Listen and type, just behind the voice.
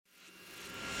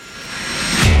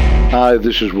Hi,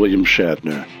 this is William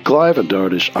Shatner. Clive and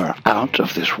Dardis are out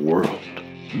of this world.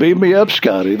 Beam me up,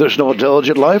 Scotty. There's no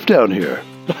intelligent life down here.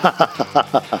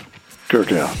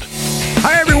 Kirk out.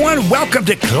 Hi, everyone. Welcome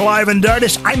to Clive and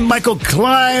Dardis. I'm Michael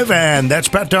Clive, and that's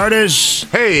Pat Dardis.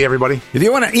 Hey, everybody. If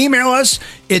you want to email us,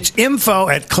 it's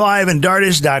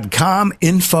info@cliveanddardis.com,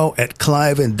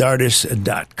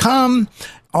 info@cliveanddardis.com.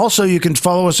 Also, you can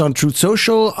follow us on Truth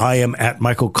Social. I am at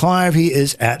Michael Clive. He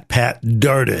is at Pat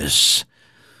Dardis.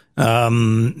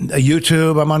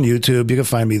 YouTube, I'm on YouTube. You can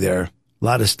find me there. A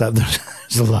lot of stuff.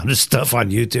 There's a lot of stuff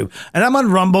on YouTube. And I'm on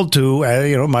Rumble, too.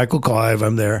 Michael Clive,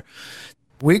 I'm there.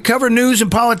 We cover news and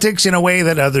politics in a way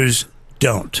that others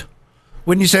don't.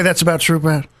 Wouldn't you say that's about true,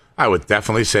 Pat? I would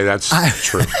definitely say that's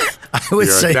true. I would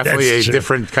You're say definitely that's a true.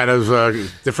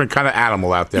 different kind of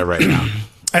animal out there right now.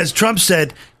 As Trump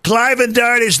said, Clive and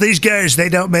Dardis, these guys, they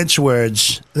don't mince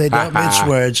words. They don't mince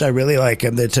words. I really like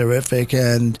them. They're terrific,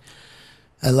 and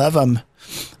I love them.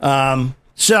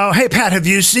 So, hey, Pat, have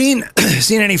you seen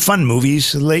any fun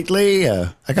movies lately?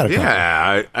 I got a couple.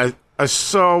 Yeah, I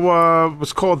saw it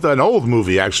was called an old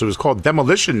movie, actually. It was called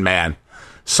Demolition Man.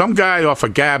 Some guy off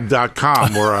of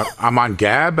Gab.com, where I'm on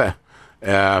Gab,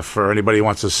 for anybody who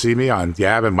wants to see me on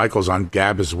Gab, and Michael's on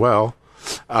Gab as well.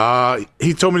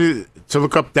 He told me to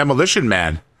look up Demolition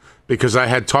Man because I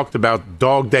had talked about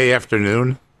Dog Day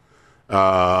Afternoon,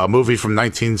 a movie from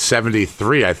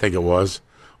 1973, I think it was,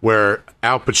 where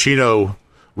Al Pacino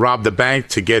robbed a bank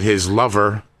to get his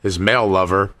lover, his male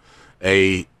lover,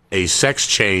 a sex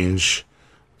change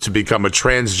to become a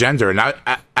transgender. And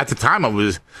at the time,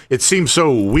 it seemed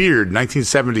so weird,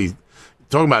 1970,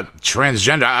 talking about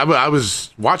transgender. I was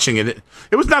watching it.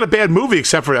 It was not a bad movie,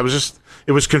 except for it was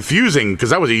confusing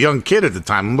because I was a young kid at the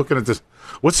time. I'm looking at this.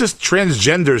 What's this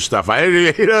transgender stuff?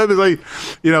 It was like,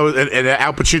 and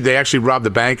Al Pacino, they actually robbed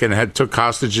the bank and took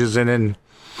hostages and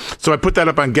so I put that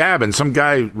up on Gab, and some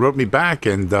guy wrote me back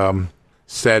and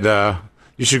said,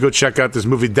 you should go check out this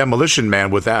movie Demolition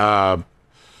Man with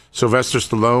Sylvester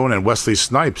Stallone and Wesley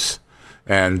Snipes.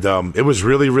 And it was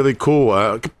really, really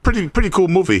cool. Pretty cool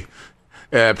movie.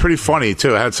 Pretty funny,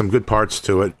 too. It had some good parts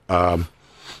to it.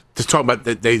 Just talking about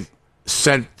that they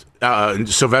sent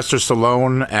Sylvester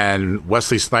Stallone and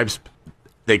Wesley Snipes,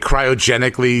 they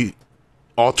cryogenically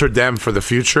altered them for the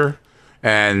future.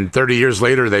 And 30 years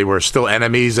later, they were still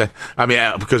enemies. I mean,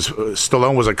 because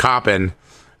Stallone was a cop and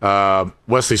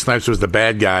Wesley Snipes was the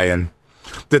bad guy. And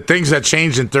the things that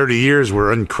changed in 30 years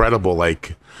were incredible.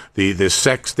 Like the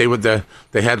sex, they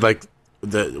had like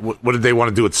what did they want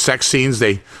to do with sex scenes?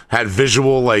 They had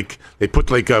visual, like they put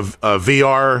like a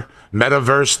VR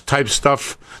metaverse type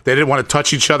stuff. They didn't want to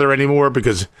touch each other anymore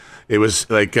because it was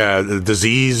like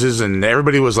diseases, and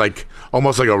everybody was like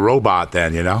almost like a robot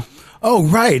then, Oh,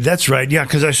 right. That's right. Yeah,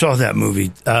 because I saw that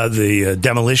movie, the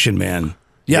Demolition Man.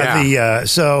 Yeah.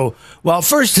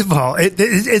 First of all,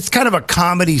 it's kind of a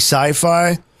comedy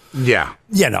sci-fi. Yeah.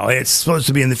 It's supposed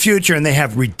to be in the future, and they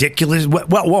have ridiculous,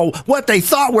 what they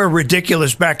thought were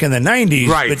ridiculous back in the 90s,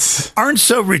 right, but aren't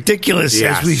so ridiculous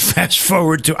as we fast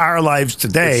forward to our lives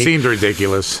today. It seemed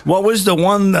ridiculous. What was the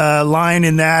one line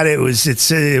in that? It was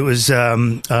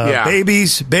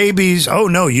babies. Oh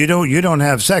no, you don't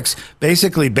have sex.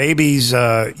 Basically, babies.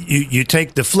 You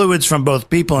take the fluids from both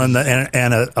people, and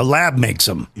a lab makes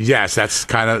them. Yes, that's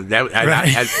kind of that.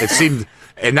 Right. It seemed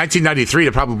in 1993.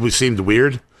 It probably seemed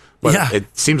weird. But it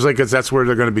seems like that's where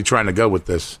they're going to be trying to go with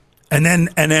this. And then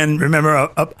remember,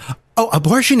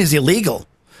 abortion is illegal,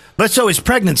 but so is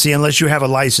pregnancy unless you have a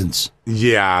license.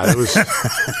 Yeah, it was.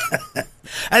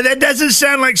 And that doesn't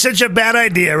sound like such a bad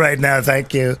idea right now.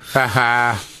 Thank you.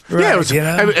 Right,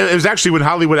 yeah, it was actually when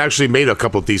Hollywood actually made a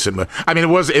couple decent. I mean,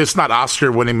 it's not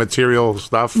Oscar-winning material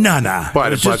stuff. No,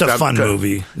 but it's just a fun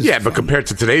movie. But compared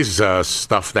to today's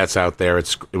stuff that's out there,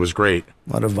 it was great.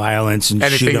 A lot of violence and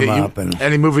shoot 'em up.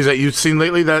 Any movies that you've seen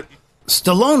lately that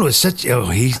Stallone was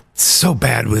he's so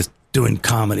bad with doing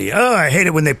comedy. Oh, I hate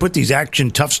it when they put these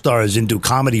action tough stars into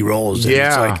comedy roles. And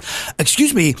it's like,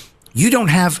 excuse me, you don't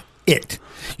have it.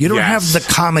 You don't have the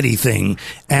comedy thing,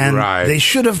 and they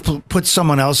should have put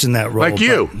someone else in that role. Like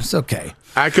you. It's okay.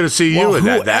 I could have seen you in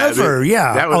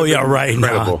that.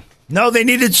 Incredible. No, they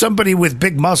needed somebody with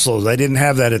big muscles. I didn't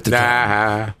have that at the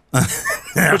time.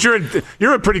 But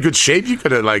you're in pretty good shape. You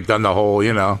could have done the whole,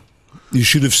 You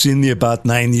should have seen me about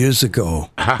 9 years ago.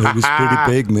 It was pretty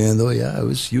big, man. Oh yeah, it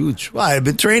was huge. Well, I've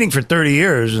been training for 30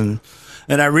 years, and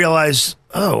I realized,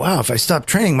 oh, wow, if I stop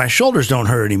training, my shoulders don't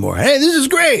hurt anymore. Hey, this is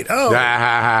great. Oh,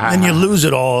 and you lose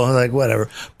it all, like whatever.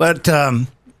 But,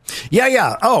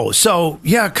 Oh, so,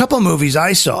 a couple movies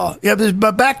I saw. Yeah,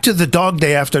 but back to the Dog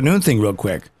Day Afternoon thing real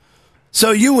quick.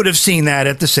 So you would have seen that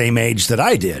at the same age that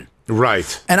I did.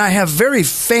 Right. And I have very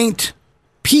faint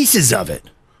pieces of it.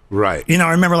 Right. You know,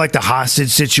 I remember like the hostage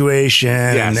situation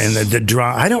and the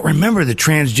drama. I don't remember the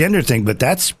transgender thing, but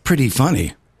that's pretty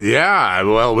funny. Yeah,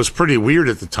 well, it was pretty weird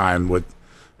at the time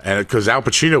because Al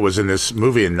Pacino was in this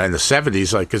movie in the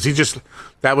 70s, like, because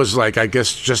that was like, I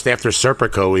guess, just after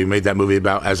Serpico, he made that movie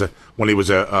about when he was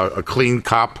a clean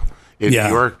cop in New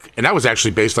York, and that was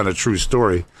actually based on a true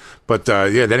story. But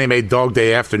then he made Dog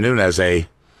Day Afternoon as the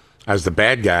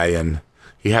bad guy, and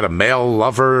he had a male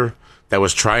lover that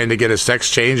was trying to get a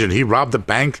sex change, and he robbed a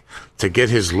bank to get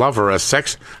his lover a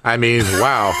sex. I mean,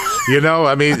 wow.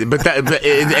 But in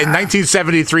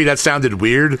 1973, that sounded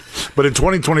weird. But in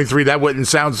 2023, that wouldn't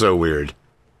sound so weird.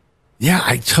 Yeah,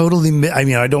 I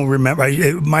don't remember.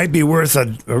 It might be worth a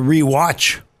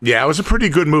rewatch. Yeah, it was a pretty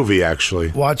good movie,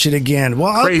 actually. Watch it again.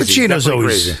 Well, Al Crazy, Pacino's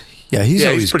always crazy. Yeah, he's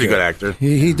always a pretty good actor.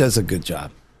 He does a good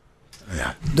job.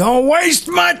 Yeah. Don't waste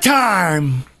my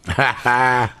time.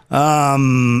 I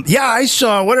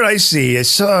saw. What did I see? I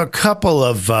saw a couple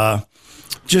of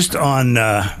just on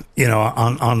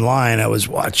online. I was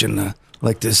watching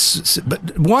like this,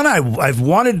 but one I've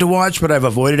wanted to watch, but I've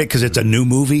avoided it because it's a new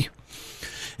movie.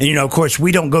 And of course,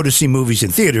 we don't go to see movies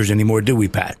in theaters anymore, do we,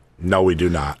 Pat? No, we do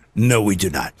not. No, we do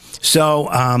not. So,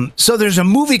 there's a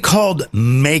movie called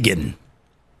Megan.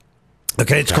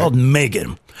 Okay, it's called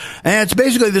Megan. And it's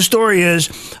basically, the story is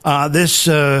this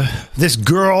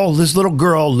little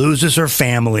girl loses her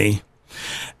family,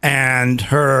 and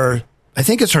I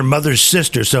think it's her mother's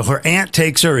sister, so her aunt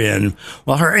takes her in.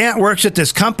 Well, her aunt works at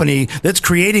this company that's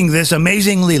creating this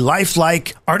amazingly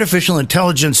lifelike artificial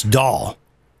intelligence doll.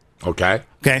 Okay.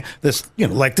 Okay, this,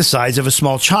 like the size of a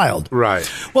small child.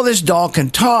 Right. Well, this doll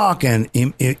can talk and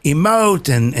emote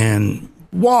and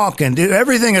walk and do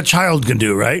everything a child can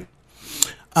do, right?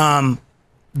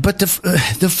 But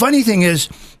the funny thing is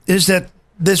that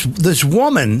this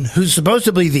woman who's supposed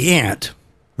to be the aunt,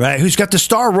 right, who's got the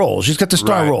star role, she's got the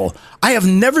star role. I have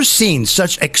never seen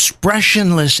such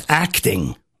expressionless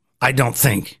acting. I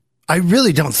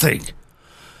really don't think.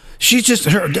 She's just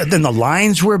then the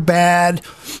lines were bad.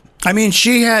 I mean,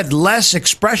 she had less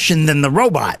expression than the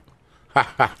robot.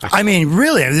 I mean,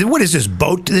 really, what is this?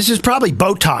 This is probably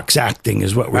Botox acting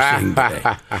is what we're seeing today.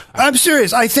 I'm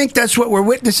serious. I think that's what we're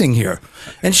witnessing here.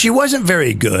 And she wasn't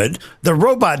very good. The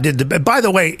robot did by the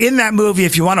way, in that movie,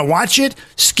 if you want to watch it,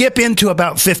 skip into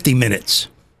about 50 minutes.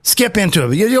 Skip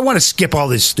into it. You don't want to skip all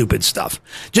this stupid stuff.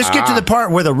 Just get to the part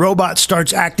where the robot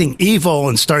starts acting evil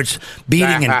and starts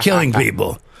beating and killing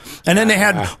people. And then they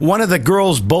had one of the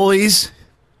girls' bullies.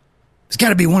 It's got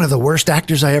to be one of the worst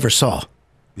actors I ever saw.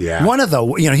 Yeah. One of the,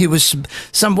 he was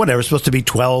supposed to be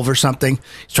 12 or something.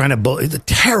 He's trying to bully.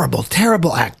 Terrible,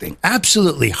 terrible acting.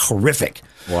 Absolutely horrific.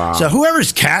 Wow. So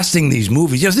whoever's casting these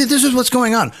movies, this is what's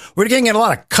going on. We're getting a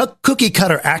lot of cookie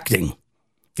cutter acting.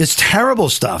 It's terrible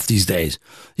stuff these days.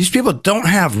 These people don't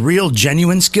have real,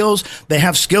 genuine skills. They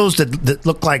have skills that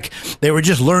look like they were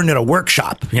just learned at a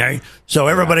workshop. So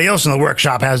everybody else in the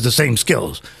workshop has the same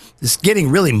skills. It's getting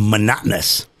really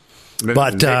monotonous.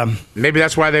 But maybe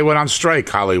that's why they went on strike,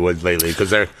 Hollywood, lately, because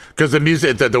the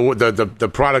music, the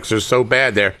products are so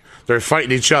bad. They're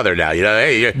fighting each other now.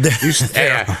 Hey,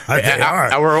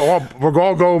 we're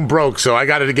all going broke, so I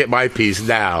got to get my piece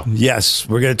now. Yes,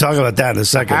 we're going to talk about that in a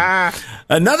second.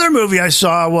 Another movie I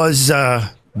saw was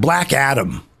Black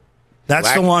Adam.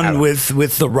 That's the one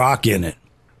with The Rock in it.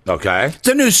 Okay, it's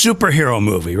a new superhero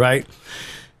movie, right?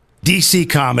 DC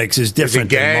Comics is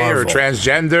different. Is it gay than Marvel. or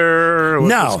transgender?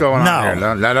 What's going on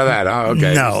here? None of that. Oh,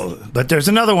 okay. No, but there's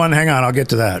another one. Hang on, I'll get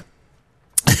to that.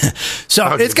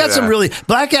 So it's got some really.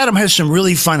 Black Adam has some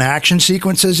really fun action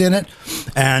sequences in it,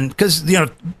 and because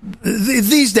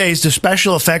these days the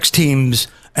special effects teams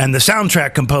and the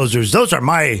soundtrack composers,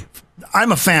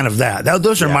 I'm a fan of that.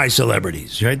 Those are my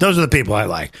celebrities, right? Those are the people I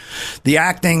like. The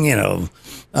acting,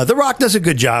 The Rock does a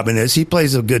good job in this. He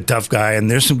plays a good tough guy,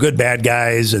 and there's some good bad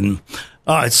guys, and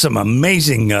it's some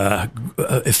amazing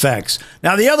effects.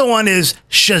 Now, the other one is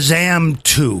Shazam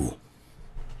 2.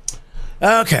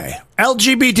 Okay,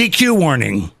 LGBTQ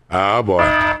warning. Oh, boy.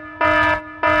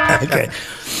 Okay.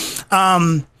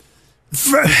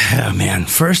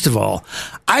 First of all,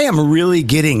 I am really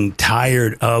getting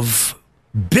tired of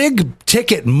big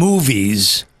ticket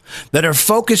movies that are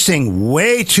focusing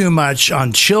way too much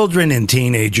on children and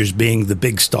teenagers being the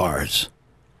big stars.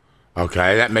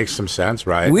 Okay, that makes some sense,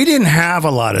 right? We didn't have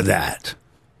a lot of that.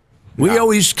 We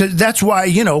always, cause that's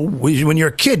why, when you're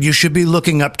a kid, you should be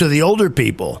looking up to the older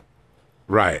people.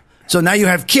 Right. So now you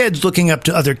have kids looking up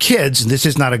to other kids, and this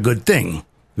is not a good thing,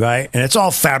 right? And it's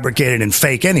all fabricated and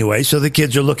fake anyway, so the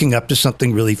kids are looking up to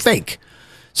something really fake.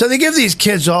 So they give these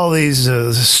kids all these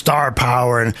star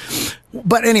power.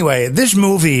 But anyway, this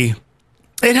movie,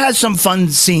 it has some fun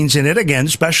scenes in it. Again,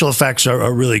 special effects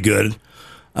are really good.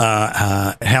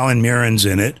 Helen Mirren's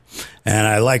in it, and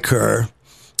I like her.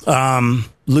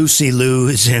 Lucy Liu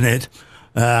is in it.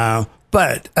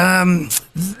 But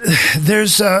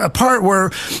there's a part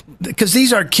where, because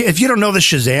these are kids, if you don't know the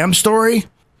Shazam story,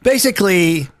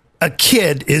 basically a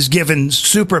kid is given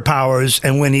superpowers,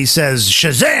 and when he says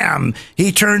Shazam,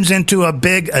 he turns into a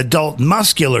big adult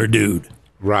muscular dude.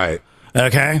 Right.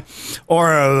 Okay?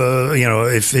 Or,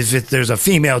 if there's a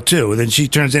female too, then she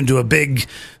turns into a big,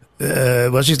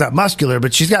 well, she's not muscular,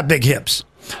 but she's got big hips.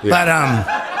 Yeah.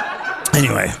 But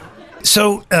anyway.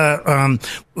 So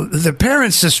the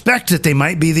parents suspect that they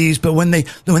might be these, but when they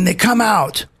come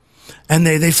out and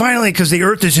they finally, because the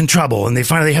Earth is in trouble, and they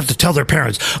finally have to tell their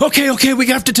parents, okay, we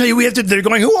have to tell you, they're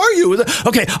going, who are you?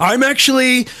 Okay, I'm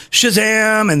actually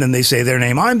Shazam, and then they say their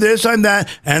name, I'm this, I'm that,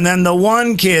 and then the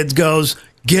one kid goes,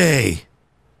 gay.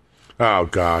 Oh,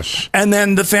 gosh. And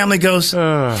then the family goes,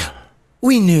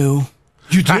 we knew.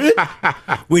 You did?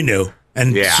 We knew.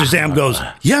 And Shazam goes,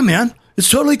 yeah, man,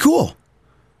 it's totally cool.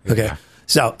 Okay. Yeah.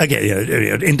 So,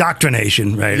 again,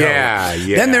 indoctrination, right? Yeah.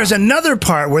 Then there's another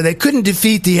part where they couldn't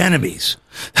defeat the enemies.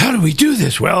 How do we do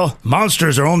this? Well,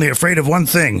 monsters are only afraid of one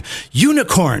thing,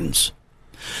 unicorns.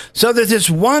 So there's this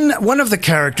one of the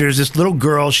characters, this little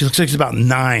girl, she looks like she's about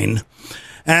 9,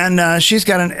 and she's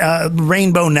got a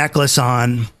rainbow necklace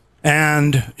on,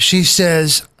 and she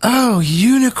says, oh,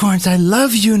 unicorns, I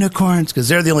love unicorns, because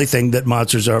they're the only thing that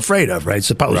monsters are afraid of, right?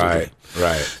 Supposedly.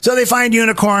 Right. So they find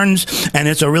unicorns, and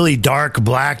it's a really dark,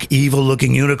 black,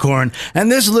 evil-looking unicorn.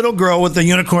 And this little girl with the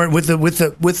unicorn with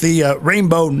the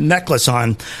rainbow necklace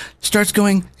on starts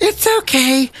going, "It's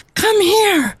okay. Come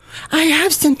here. I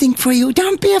have something for you.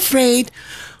 Don't be afraid."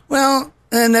 Well,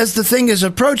 and as the thing is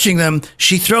approaching them,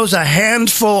 she throws a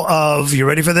handful of, you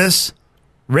ready for this?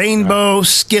 Rainbow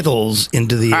Skittles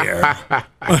into the air.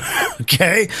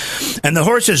 Okay? And the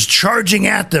horse is charging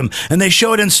at them, and they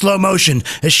show it in slow motion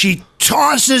as she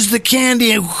tosses the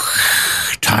candy and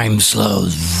time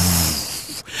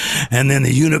slows. And then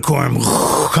the unicorn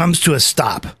comes to a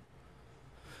stop.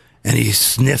 And he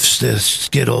sniffs the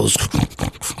Skittles.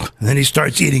 And then he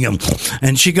starts eating them.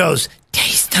 And she goes,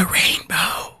 "Taste the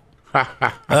rainbow."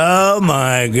 Oh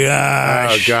my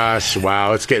gosh! Oh gosh!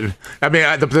 Wow! It's getting. I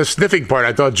mean, the sniffing part.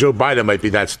 I thought Joe Biden might be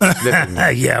that sniffing.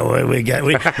 Yeah, we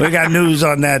got news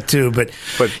on that too. But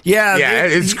yeah,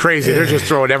 it's crazy. They're just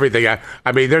throwing everything.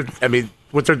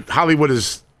 Hollywood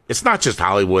is. It's not just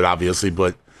Hollywood, obviously,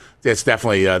 but it's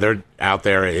definitely they're out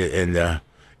there in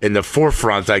the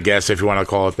forefront, I guess, if you want to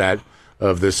call it that,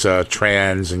 of this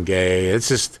trans and gay. It's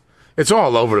just. It's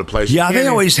all over the place. Yeah, they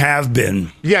always have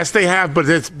been. Yes, they have, but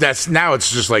that's now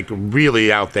it's just like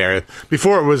really out there.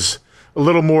 Before it was a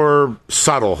little more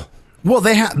subtle. Well,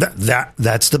 they have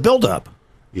that's the buildup.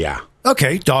 Yeah.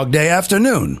 Okay, Dog Day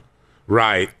Afternoon.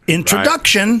 Right.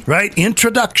 Introduction, right?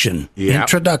 Introduction. Yep.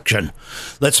 Introduction.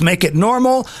 Let's make it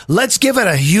normal. Let's give it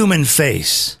a human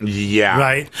face. Yeah.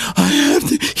 Right?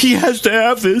 He has to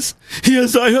have this.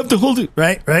 I have to hold it.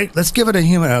 Right? Let's give it a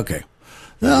human. Okay.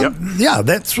 Yeah,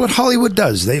 that's what Hollywood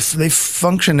does. They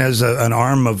function as an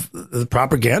arm of the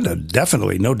propaganda,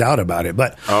 definitely, no doubt about it.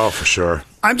 But for sure.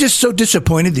 I'm just so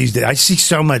disappointed these days. I see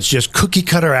so much just cookie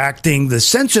cutter acting, the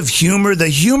sense of humor, the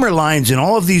humor lines in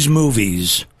all of these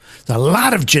movies. There's a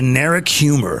lot of generic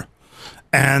humor.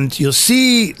 And you'll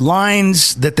see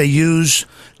lines that they use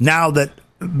now that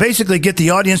basically get the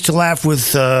audience to laugh with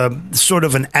sort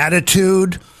of an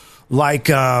attitude like...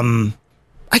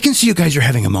 I can see you guys are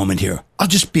having a moment here. I'll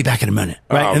just be back in a minute.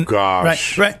 Right? Oh,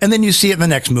 gosh. Right. And then you see it in the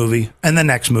next movie and the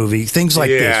next movie. Things like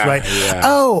this, right? Yeah.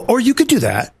 Oh, or you could do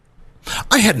that.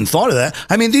 I hadn't thought of that.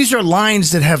 I mean, these are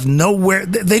lines that have nowhere.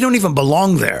 They don't even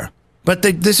belong there. But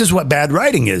this is what bad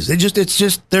writing is.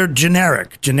 They're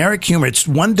generic. Generic humor. It's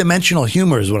one-dimensional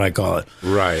humor is what I call it.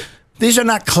 Right. These are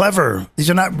not clever. These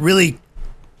are not really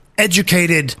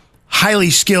educated, highly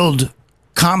skilled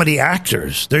comedy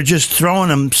actors. They're just throwing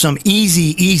them some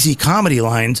easy comedy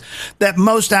lines that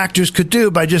most actors could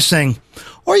do by just saying,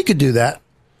 or you could do that,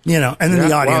 and then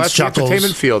the audience that's chuckles. The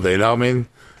entertainment field, I mean,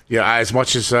 as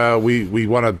much as we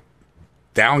want to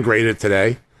downgrade it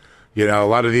today, a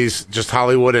lot of these just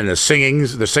Hollywood and the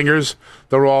singers,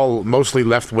 they're all mostly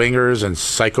left wingers and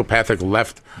psychopathic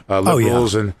left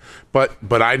liberals,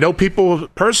 but I know people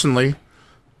personally,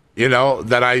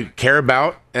 that I care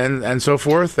about and so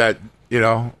forth that.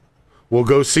 We'll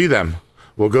go see them.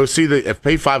 We'll go see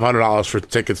pay $500 for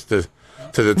tickets to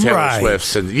to the Taylor Right.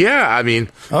 Swifts. And yeah, I mean,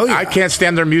 Oh, yeah. I can't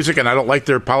stand their music and I don't like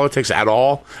their politics at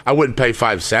all. I wouldn't pay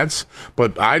 5 cents,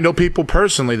 but I know people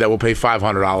personally that will pay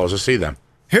 $500 to see them.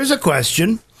 Here's a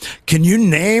question. Can you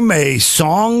name a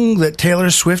song that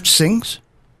Taylor Swift sings?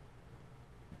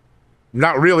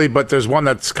 Not really, but there's one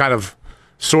that's kind of,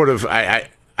 sort of, I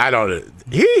don't,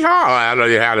 hee-haw, I don't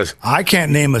know how to, I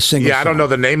can't name a single yeah, I don't song. know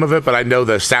the name of it, but I know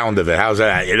the sound of it. How's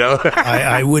that, you know?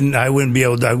 I wouldn't be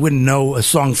able to, I wouldn't know a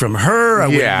song from her.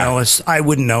 Yeah. I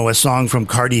wouldn't know a song from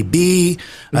Cardi B.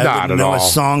 I Not wouldn't at know a all.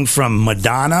 song from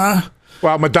Madonna.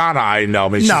 Well, Madonna, I know. I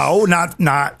mean, No,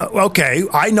 not okay.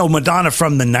 I know Madonna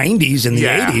from the 90s and the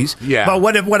Yeah, 80s. yeah. But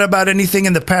what about anything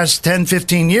in the past 10,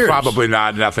 15 years? probably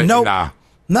not, nothing. No. Nah.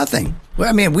 Nothing. Well,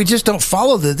 I mean, we just don't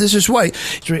follow this is why.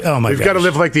 Oh my god. We've got to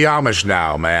live like the Amish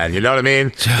now, man. You know what I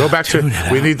mean? Go back to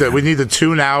we need to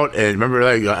tune out and remember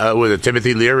like with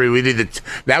Timothy Leary. We need to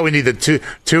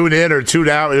tune in or tune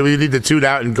out. We need to tune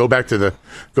out and go back to the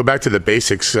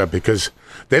basics because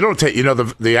they don't take the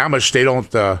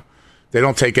Amish they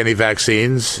don't take any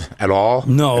vaccines at all.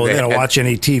 No, they don't watch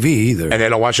any TV either. And they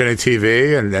don't watch any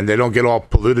TV and they don't get all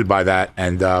polluted by that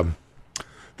and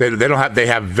they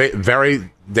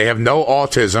have no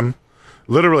autism,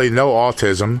 literally no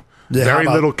autism, How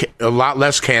about- a lot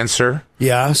less cancer.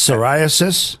 Yeah,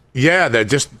 psoriasis. Yeah, they're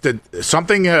just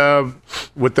something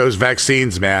with those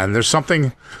vaccines, man. There's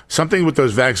something with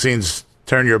those vaccines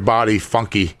turn your body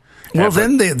funky. Well,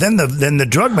 then the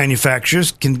drug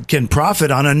manufacturers can profit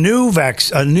on a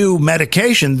new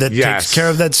medication that Yes. takes care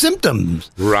of that symptom.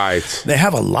 Right. They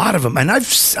have a lot of them, and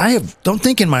don't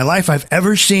think in my life I've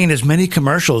ever seen as many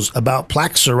commercials about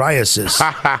plaque psoriasis.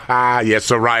 Yeah,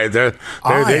 so right. They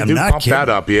am do not pump that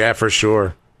kidding. up. Yeah, for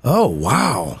sure. Oh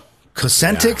wow,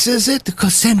 Cosentyx is it?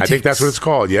 Cosentyx. I think that's what it's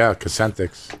called. Yeah,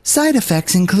 Cosentyx. Side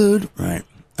effects include right.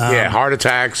 Yeah, heart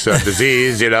attacks,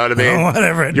 disease. You know what I mean?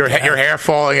 Whatever. Your hair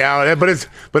falling out, but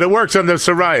it works on the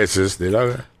psoriasis. You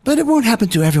know. But it won't happen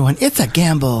to everyone. It's a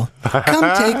gamble.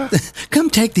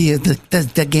 Come take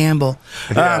the gamble.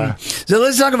 Yeah. So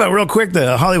let's talk about real quick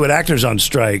the Hollywood actors on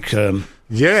strike.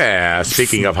 Yeah.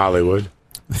 Speaking of Hollywood.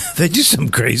 They do some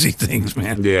crazy things,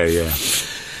 man. Yeah.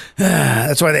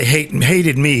 That's why they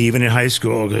hated me even in high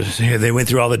school because they went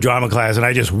through all the drama class and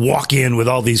I just walk in with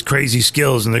all these crazy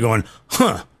skills and they're going,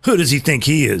 who does he think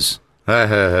he is?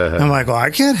 I'm like, well, I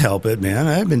can't help it, man.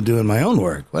 I've been doing my own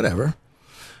work. Whatever.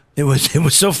 It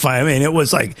was so fun. I mean, it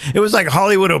was like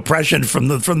Hollywood oppression from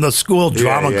the school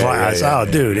drama class.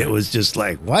 Dude, it was just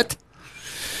like, what?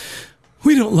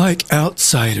 We don't like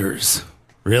outsiders.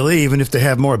 Really? Even if they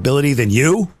have more ability than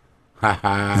you?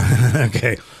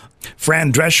 Okay.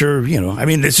 Fran Drescher, I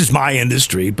mean, this is my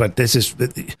industry, but this is,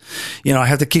 I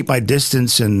have to keep my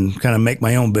distance and kind of make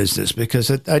my own business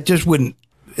because I just wouldn't,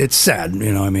 it's sad,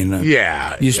 I mean.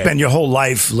 You spend your whole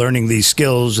life learning these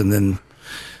skills and then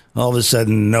all of a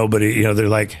sudden nobody, they're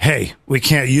like, hey, we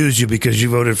can't use you because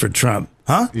you voted for Trump.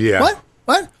 Huh? Yeah.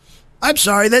 What? I'm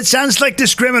sorry, that sounds like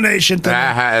discrimination to me.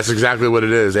 That's exactly what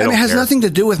it is. And it has nothing to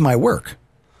do with my work.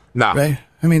 No. Right?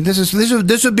 I mean,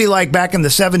 this would be like back in the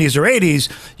 70s or 80s,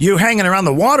 you hanging around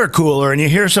the water cooler and you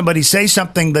hear somebody say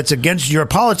something that's against your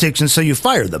politics and so you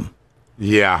fire them.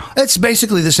 Yeah. It's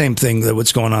basically the same thing that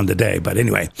what's going on today. But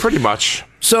anyway. Pretty much.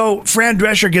 So Fran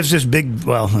Drescher gives this big,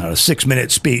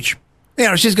 6-minute speech.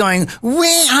 She's going,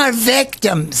 we are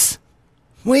victims.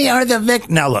 We are the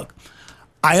victims. Now, look,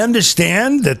 I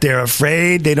understand that they're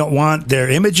afraid. They don't want their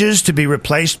images to be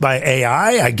replaced by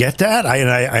AI. I get that.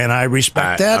 I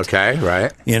respect that. Okay,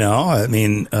 right. I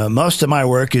mean, most of my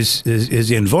work is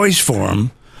in voice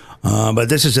form, but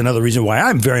this is another reason why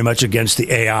I'm very much against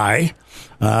the AI,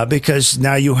 because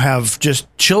now you have just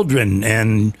children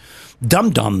and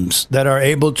dum-dums that are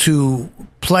able to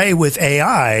play with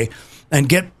AI and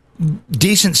get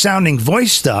decent sounding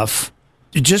voice stuff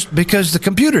just because the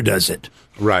computer does it.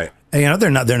 Right.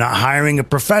 They're not hiring a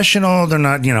professional. They're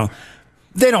not,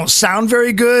 they don't sound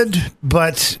very good,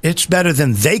 but it's better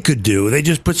than they could do. They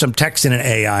just put some text in an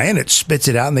AI and it spits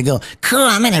it out and they go, cool,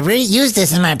 I'm going to use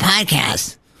this in my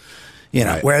podcast.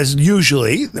 Right. Whereas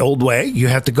usually the old way, you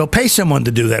have to go pay someone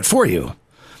to do that for you.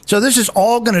 So this is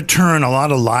all going to turn a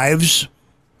lot of lives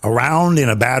around in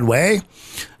a bad way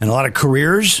and a lot of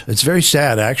careers. It's very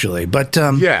sad actually, but,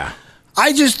 yeah.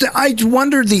 I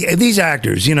wondered these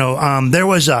actors, there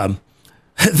was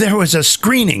a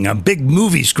screening, a big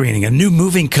movie screening, a new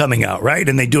movie coming out, right?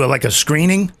 And they do like a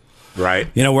screening, right?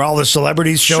 Where all the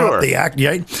celebrities show up, the act,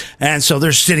 right? And so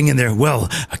they're sitting in there. Well,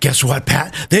 guess what,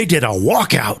 Pat? They did a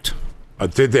walkout.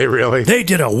 Did they really? They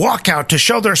did a walkout to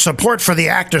show their support for the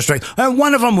actors strike. And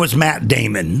one of them was Matt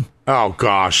Damon. Oh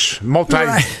gosh,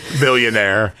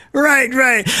 multi-billionaire.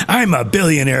 Right. I'm a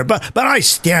billionaire, but I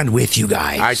stand with you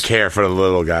guys. I care for the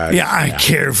little guy. Yeah, I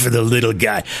care for the little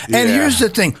guy. And Yeah. here's the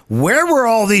thing. Where were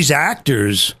all these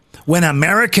actors when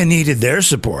America needed their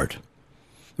support?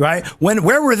 Right?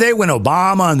 Where were they when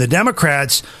Obama and the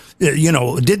Democrats,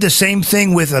 did the same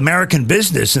thing with American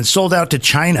business and sold out to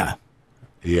China?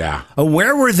 Yeah.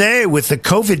 Where were they with the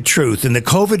COVID truth and the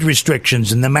COVID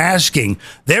restrictions and the masking?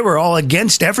 They were all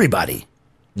against everybody.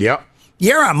 Yep.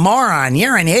 You're a moron.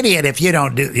 You're an idiot if you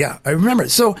don't do. Yeah, I remember.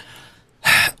 So,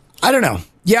 I don't know.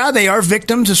 Yeah, they are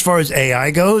victims as far as AI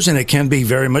goes, and it can be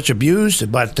very much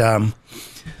abused. But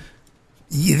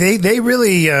they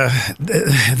really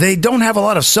they don't have a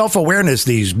lot of self-awareness.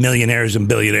 These millionaires and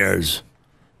billionaires.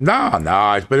 No,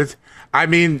 but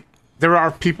there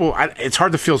are people. It's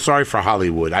hard to feel sorry for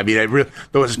Hollywood. I mean,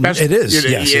 especially It is.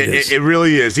 Yes, it is. It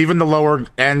really is. Even the lower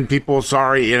end people.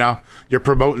 Sorry, you're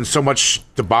promoting so much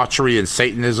debauchery and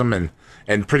Satanism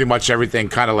and pretty much everything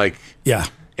kind of like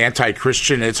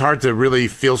anti-Christian. It's hard to really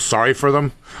feel sorry for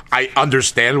them. I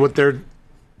understand what their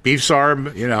beefs are.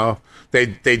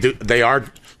 They are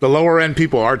the lower end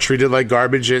people are treated like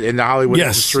garbage in the Hollywood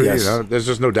industry. Yes. There's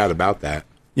just no doubt about that.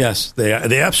 Yes, they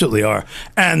absolutely are,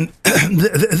 and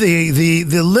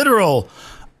the literal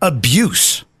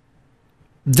abuse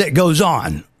that goes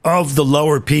on of the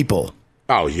lower people.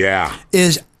 Oh yeah,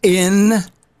 is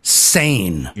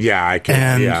insane. Yeah, I can.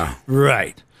 And, yeah,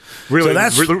 right. Really, So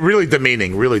that's really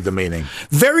demeaning. Really demeaning.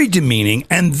 very demeaning.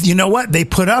 And you know what? They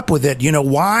put up with it. You know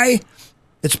why?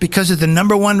 It's because of the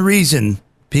number one reason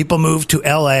people move to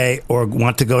L.A. or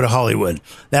want to go to Hollywood.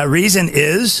 That reason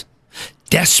is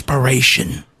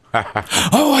desperation.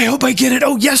 Oh, I hope I get it.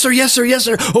 Oh, yes, sir, yes, sir, yes,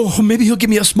 sir. Oh, maybe he'll give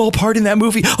me a small part in that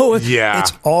movie. Oh, yeah.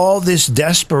 It's all this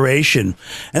desperation.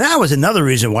 And that was another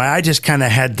reason why I just kind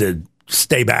of had to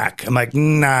stay back. I'm like,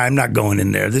 nah, I'm not going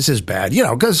in there. This is bad.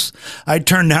 Because I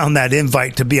turned down that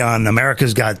invite to be on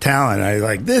America's Got Talent. I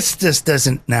like, this just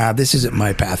doesn't, this isn't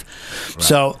my path. Right.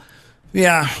 So,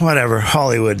 yeah, whatever.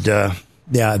 Hollywood, the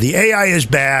AI is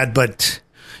bad, but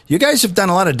you guys have done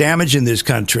a lot of damage in this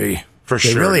country. For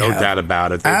sure, really no have. doubt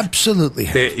about it. Absolutely.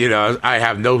 I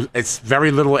have it's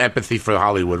very little empathy for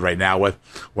Hollywood right now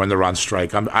when they're on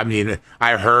strike.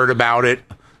 I heard about it,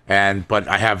 but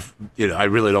I have, I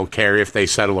really don't care if they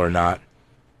settle or not.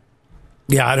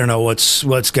 Yeah, I don't know what's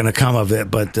going to come of it,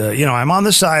 but I'm on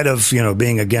the side of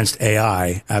being against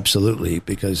AI, absolutely,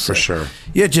 because for sure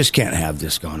you just can't have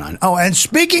this going on. Oh, and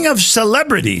speaking of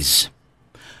celebrities,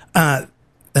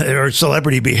 or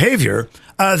celebrity behavior,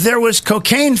 there was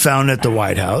cocaine found at the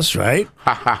White House, right?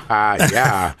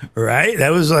 Yeah. Right?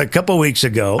 That was a couple weeks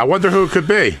ago. I wonder who it could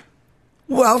be.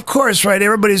 Well, of course, right?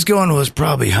 Everybody's going, well, it was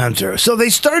probably Hunter. So they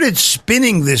started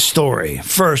spinning this story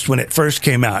first when it first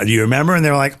came out. Do you remember? And they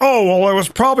were like, oh, well, it was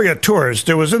probably a tourist.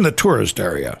 It was in the tourist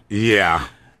area. Yeah.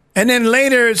 And then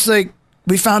later it's like,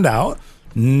 we found out,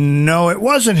 no, it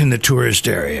wasn't in the tourist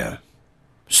area.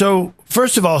 So,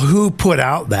 first of all, who put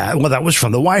out that? Well, that was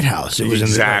from the White House. It was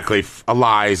exactly a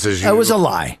lie. It was a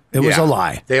lie. It was a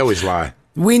lie. They always lie.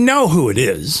 We know who it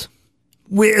is.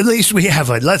 At least we have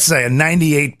let's say a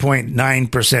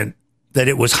 98.9% that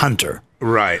it was Hunter.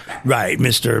 Right. Right,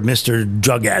 Mr.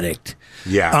 Drug Addict.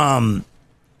 Yeah.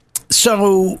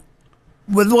 So,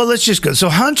 well, let's just go. So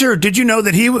Hunter, did you know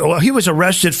that he was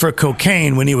arrested for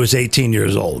cocaine when he was 18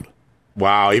 years old?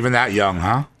 Wow, even that young,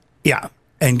 huh? Yeah.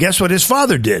 And guess what his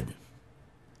father did?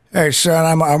 Hey, son,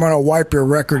 I'm going to wipe your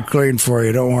record clean for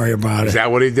you. Don't worry about it. Is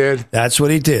that what he did? That's what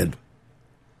he did.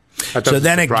 That So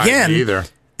then surprise me again, either.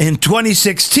 in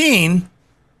 2016,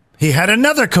 he had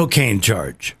another cocaine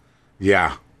charge.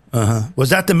 Yeah.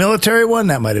 Was that the military one?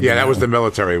 That might have been. Yeah, that was one. the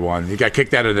military one. He got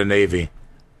kicked out of the Navy.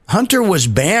 Hunter was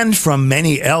banned from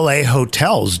many L.A.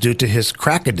 hotels due to his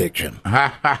crack addiction.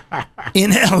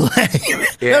 In L.A.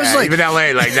 Yeah, even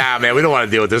L.A. like, nah, man, we don't want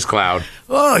to deal with this cloud.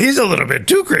 Oh, he's a little bit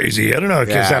too crazy. I don't know. Is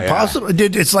that possible?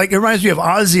 Dude, it's like, it reminds me of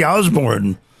Ozzy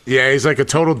Osbourne. Yeah, he's like a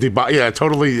total,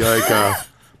 totally like a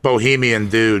bohemian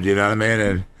dude, you know what I mean?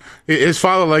 And his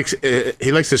father likes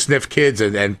to sniff kids,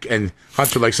 and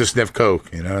Hunter likes to sniff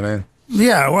coke, you know what I mean?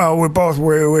 Yeah, well, we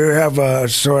have a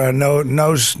sort of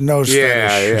nose fetish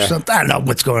or something. I don't know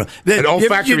what's going on. They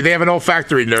have an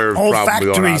olfactory nerve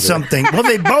problem going on. Something. Well,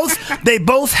 they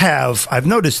both have. I've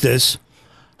noticed this.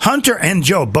 Hunter and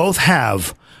Joe both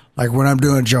have. Like when I'm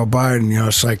doing Joe Biden,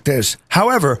 it's like this.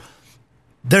 However,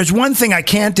 there's one thing I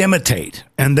can't imitate,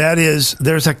 and that is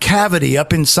there's a cavity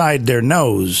up inside their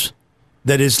nose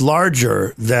that is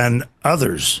larger than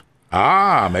others. Maybe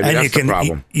and that's the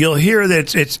problem. You'll hear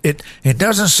that it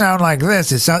doesn't sound like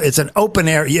this. It's an open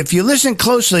air. If you listen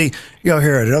closely, you'll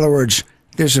hear it. In other words,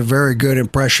 there's a very good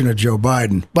impression of Joe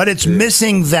Biden, but it's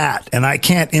missing that, and I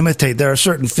can't imitate. There are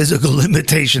certain physical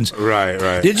limitations.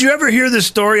 Right. Did you ever hear the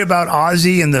story about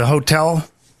Ozzy in the hotel?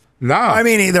 No. I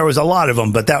mean, there was a lot of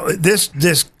them, but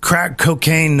this crack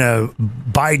cocaine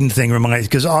Biden thing reminds,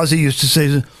 because Ozzy used to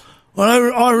say,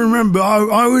 well, I remember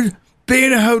I would be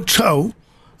in a hotel,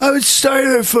 I would stay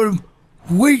there for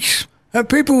weeks, and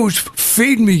people would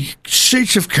feed me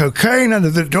sheets of cocaine under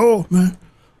the door,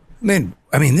 man.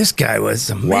 I mean, this guy was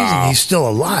amazing. Wow. He's still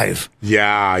alive.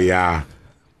 Yeah.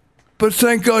 But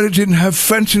thank God it didn't have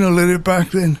fentanyl in it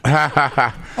back then.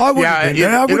 You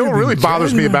know what really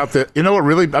bothers me about the, you know what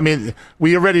really, I mean,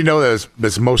 we already know that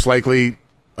it's most likely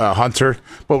Hunter,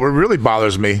 but what really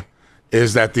bothers me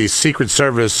is that the Secret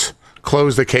Service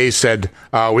closed the case, said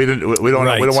we don't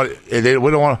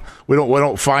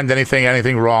find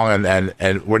anything wrong,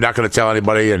 and we're not going to tell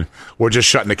anybody, and we're just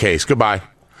shutting the case. Goodbye.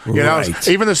 You know,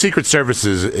 even the Secret Service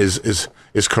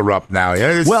is corrupt now.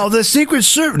 Well, the Secret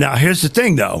Service. Now, here's the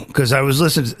thing, though, because I was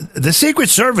listening. The Secret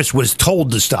Service was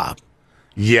told to stop.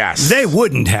 Yes, they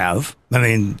wouldn't have. I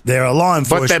mean, they're a law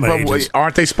enforcement agents.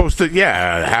 Aren't they supposed to?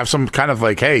 Yeah, have some kind of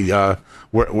like, hey,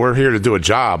 we're here to do a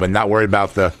job and not worry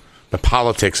about the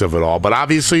politics of it all. But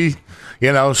obviously,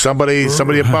 you know, somebody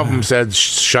above them said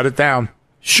shut it down.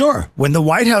 Sure, when the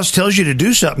White House tells you to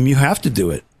do something, you have to do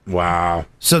it. Wow.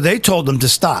 So they told them to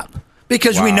stop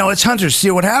because we know it's Hunter. See,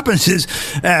 what happens is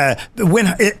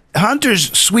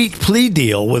Hunter's sweet plea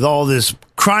deal with all this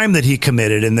crime that he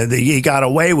committed and that he got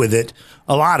away with it,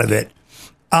 a lot of it.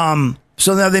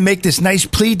 So now they make this nice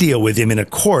plea deal with him in a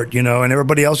court, you know, and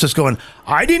everybody else is going,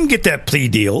 I didn't get that plea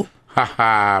deal.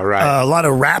 Right. A lot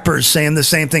of rappers saying the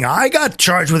same thing. I got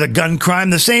charged with a gun crime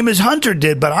the same as Hunter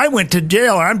did, but I went to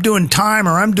jail, or I'm doing time,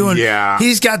 or I'm doing. Yeah.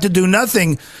 He's got to do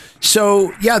nothing.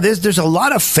 So yeah, there's a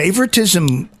lot of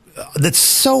favoritism that's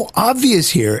so obvious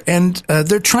here, and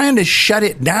they're trying to shut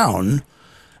it down.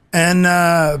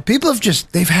 And people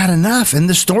they've had enough, and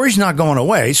the story's not going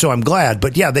away. So I'm glad.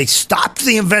 But yeah, they stopped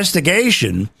the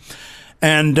investigation.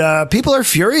 And people are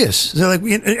furious. They're like,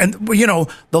 and you know,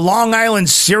 the Long Island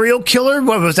serial killer,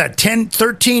 what was that, 10,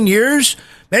 13 years?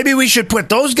 Maybe we should put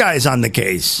those guys on the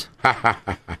case.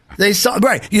 They saw,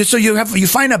 right. So you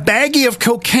find a baggie of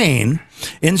cocaine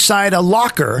inside a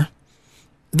locker.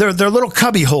 They're little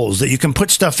cubby holes that you can put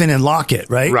stuff in and lock it,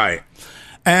 right? Right.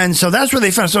 And so that's where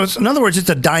they found. So in other words, it's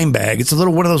a dime bag. It's one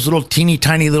of those little teeny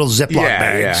tiny little Ziploc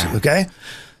bags. Yeah. Okay.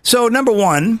 So number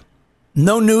one,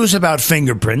 no news about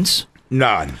fingerprints.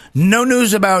 None. No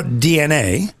news about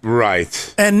DNA.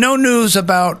 Right. And no news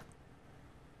about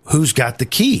who's got the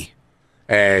key.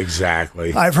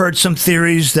 Exactly. I've heard some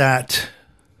theories that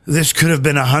this could have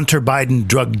been a Hunter Biden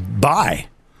drug buy.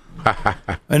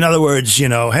 In other words, you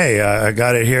know, hey, I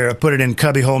got it here. I put it in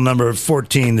cubbyhole number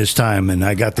 14 this time, and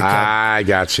I got the I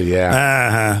got you,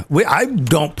 yeah. I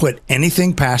don't put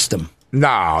anything past them.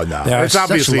 No. It's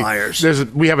obviously liars.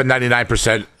 We have a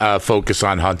 99% focus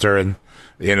on Hunter, and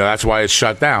you know, that's why it's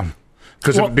shut down.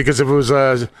 Because if it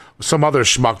was some other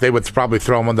schmuck, they would probably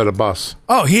throw him under the bus.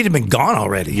 Oh, he'd have been gone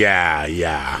already.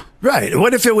 Yeah. Right.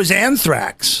 What if it was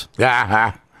anthrax?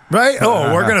 Yeah. Right?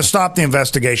 Oh, we're going to stop the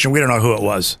investigation. We don't know who it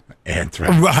was.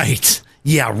 Anthrax. Right.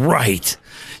 Yeah, right.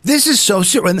 This is so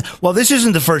serious. Well, this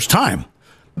isn't the first time.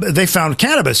 They found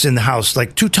cannabis in the house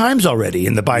like 2 times already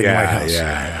in the Biden White House.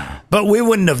 Yeah. But we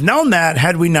wouldn't have known that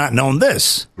had we not known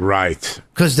this. Right.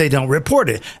 Because they don't report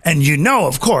it. And you know,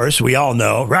 of course, we all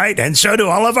know, right? And so do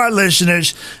all of our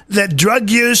listeners, that drug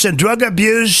use and drug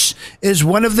abuse is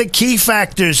one of the key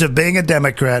factors of being a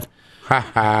Democrat.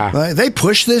 They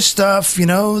push this stuff, you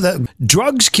know, that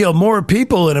drugs kill more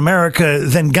people in America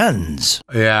than guns.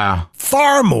 Yeah.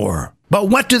 Far more. But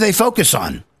what do they focus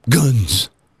on? Guns.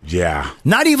 Yeah.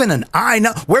 Not even an eye.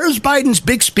 No. Where's Biden's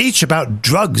big speech about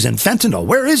drugs and fentanyl?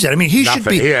 Where is it? I mean, he should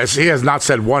be. He has not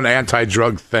said one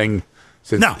anti-drug thing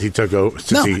since he took over.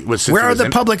 Where are the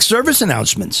public service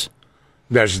announcements?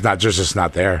 There's just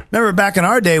not there. Remember back in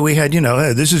our day, we had, you know,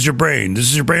 hey, this is your brain. This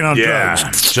is your brain on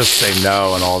drugs. Just say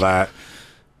no and all that.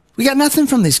 We got nothing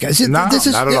from these guys. Not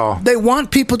at all. They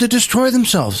want people to destroy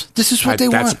themselves. This is what they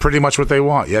want. That's pretty much what they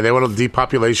want. Yeah, they want a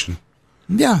depopulation.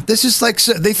 Yeah, this is like,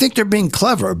 they think they're being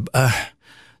clever.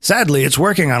 Sadly, it's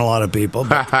working on a lot of people.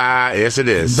 But, yes, it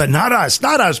is. But not us.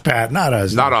 Not us, Pat. Not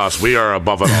us. Not us. We are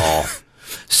above it all.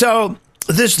 So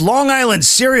this Long Island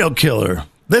serial killer,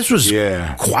 this was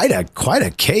quite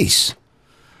a case.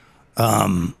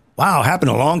 Wow,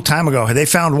 happened a long time ago. They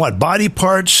found what? Body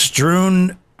parts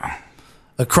strewn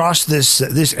across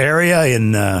this area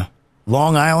in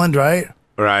Long Island, right?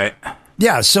 Right.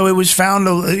 Yeah, so it was found,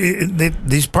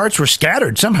 these parts were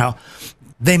scattered somehow.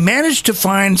 They managed to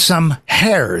find some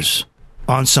hairs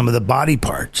on some of the body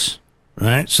parts,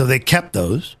 right? So they kept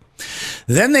those.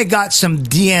 Then they got some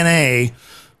DNA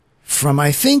from,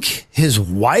 I think, his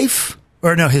wife,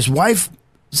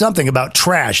 something about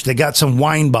trash. They got some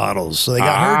wine bottles, so they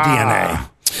got her DNA.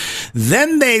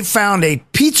 Then they found a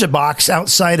pizza box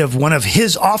outside of one of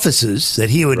his offices that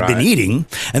he had been eating,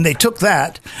 and they took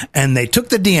that, and they took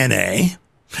the DNA,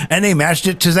 and they matched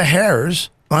it to the hairs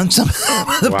on some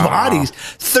of the bodies.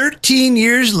 13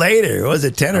 years later, was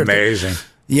it 10 or 10? Amazing.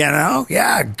 You know,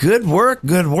 yeah, good work.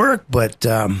 But,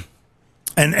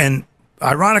 and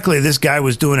ironically, this guy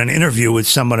was doing an interview with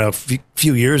someone a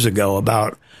few years ago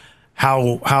about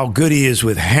how good he is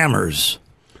with hammers.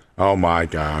 Oh, my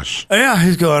gosh. Yeah,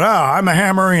 he's going, I'm a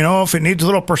hammer, you know, if it needs a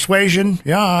little persuasion.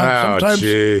 Yeah, sometimes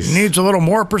it needs a little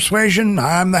more persuasion.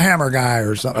 I'm the hammer guy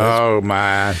or something. Oh,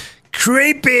 man.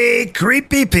 Creepy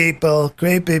people.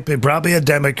 Probably a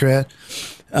Democrat.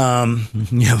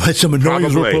 But some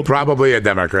annoying Probably a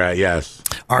Democrat, yes.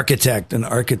 An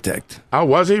architect. Oh,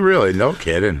 was he really? No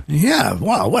kidding. Yeah,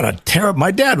 wow, what a terrible...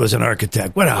 My dad was an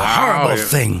architect. What a horrible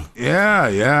thing.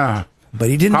 Yeah. But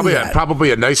he didn't do that.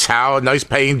 Probably a nice house, nice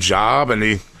paying job, and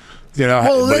he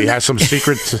has some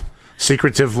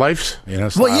secretive life, you know.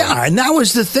 Well, yeah, and that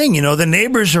was the thing, you know, the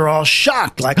neighbors are all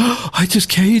shocked, like, I just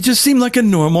can't, you just seem like a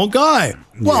normal guy.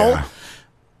 Well,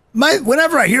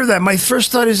 whenever I hear that, my first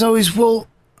thought is always, well,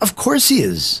 of course he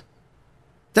is.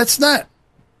 That's not,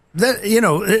 that, you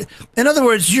know, in other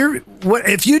words,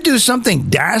 if you do something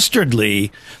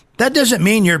dastardly, that doesn't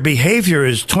mean your behavior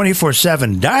is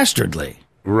 24/7 dastardly.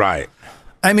 Right.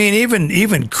 I mean,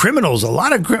 even criminals, a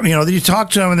lot of, you know, you talk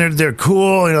to them and they're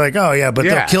cool. And you're like, oh, yeah, but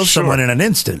they'll kill someone in an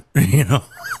instant, you know.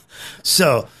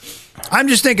 So I'm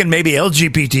just thinking maybe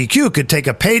LGBTQ could take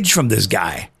a page from this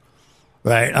guy,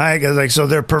 right? So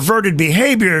their perverted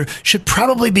behavior should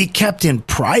probably be kept in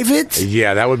private.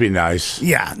 Yeah, that would be nice.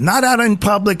 Yeah, not out in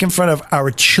public in front of our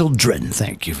children.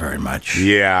 Thank you very much.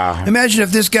 Yeah. Imagine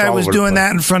if this guy was doing that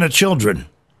in front of children.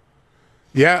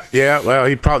 Yeah. Well,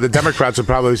 the Democrats would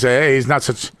probably say, "Hey, he's not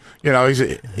such, you know,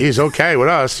 he's okay with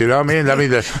us." You know what I mean?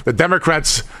 The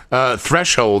Democrats'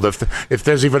 threshold, if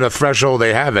there's even a threshold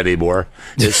they have anymore,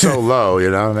 is so low. You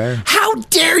know what I mean? How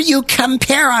dare you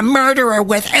compare a murderer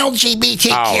with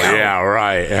LGBTQ? Oh yeah,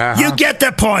 right. Uh-huh. You get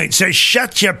the point. So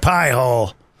shut your pie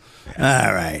hole.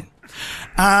 All right.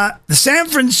 The San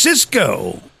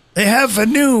Francisco, they have a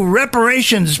new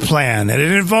reparations plan, and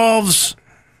it involves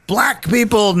black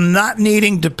people not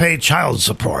needing to pay child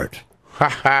support.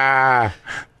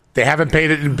 They haven't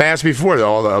paid it in past before,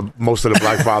 most of the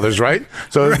black fathers, right?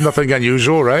 So there's nothing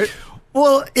unusual, right?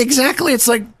 Well, exactly. It's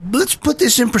like, let's put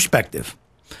this in perspective.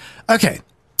 Okay,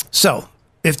 so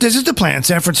if this is the plan,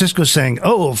 San Francisco's saying,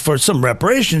 oh, for some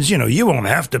reparations, you know, you won't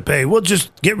have to pay. We'll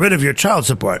just get rid of your child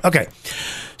support. Okay,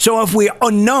 so if we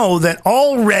know that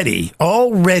already,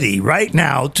 right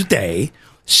now, today,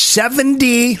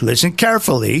 70, listen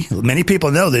carefully, many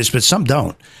people know this, but some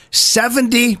don't.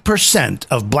 70%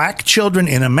 of black children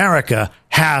in America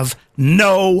have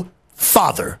no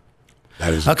father.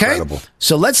 That is incredible.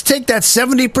 So let's take that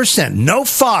 70%, no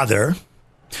father,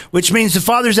 which means the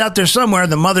father's out there somewhere,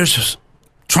 the mother's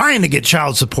trying to get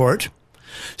child support.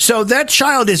 So that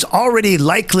child is already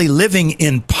likely living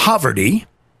in poverty.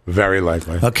 Very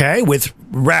likely. Okay, with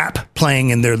rap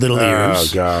playing in their little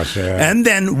ears. Oh, gosh, yeah. And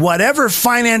then whatever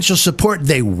financial support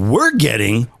they were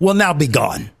getting will now be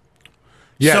gone.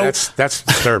 Yeah, so, that's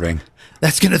disturbing.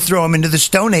 That's going to throw them into the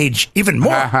Stone Age even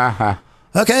more.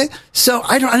 Okay, so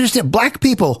I don't understand. Black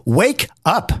people, wake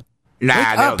up.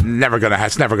 Nah, never going to.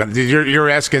 It's never going to. You're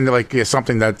asking like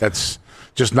something that's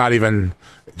just not even...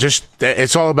 Just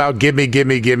it's all about give me,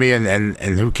 and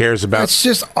who cares about? It's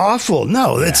just awful.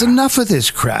 No, it's enough of this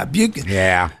crap.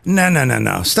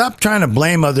 No. Stop trying to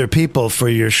blame other people for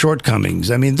your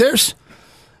shortcomings. I mean,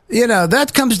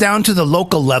 that comes down to the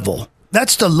local level.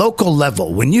 That's the local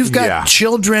level. When you've got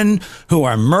children who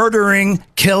are murdering,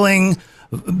 killing,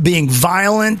 being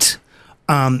violent,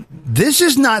 this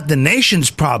is not the nation's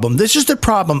problem. This is the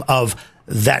problem of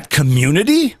that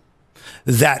community,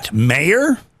 that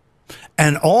mayor,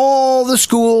 and all the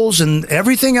schools and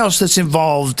everything else that's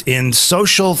involved in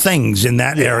social things in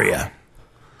that area.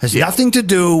 Has nothing to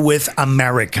do with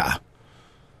America.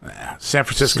 San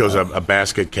Francisco's a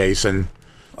basket case, and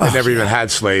they never even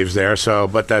had slaves there. So,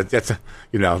 but that's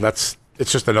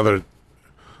it's just another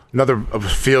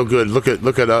feel good. Look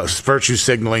at us virtue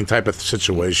signaling type of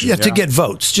situation. Yeah, to get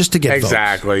votes, just to get votes.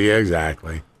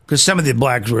 Exactly. Because some of the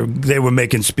blacks were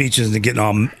making speeches and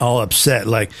getting all upset,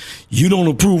 like, you don't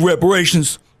approve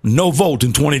reparations, no vote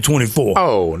in 2024.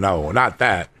 Oh, no, not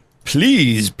that.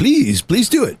 Please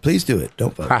do it. Please do it.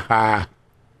 Don't vote.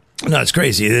 No, it's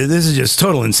crazy. This is just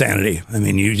total insanity. I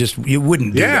mean, you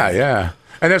wouldn't do that. Yeah.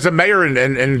 And there's a mayor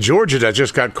in Georgia that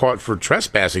just got caught for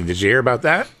trespassing. Did you hear about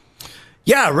that?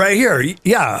 Yeah, right here.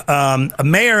 Yeah, a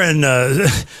mayor in a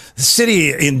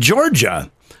city in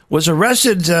Georgia was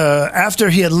arrested after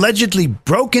he allegedly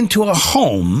broke into a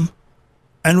home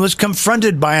and was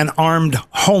confronted by an armed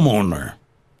homeowner.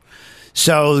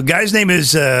 So the guy's name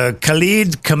is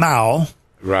Khalid Kamau,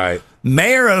 Right.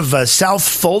 mayor of South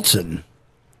Fulton,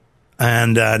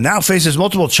 and now faces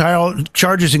multiple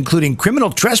charges, including criminal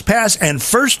trespass and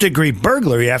first-degree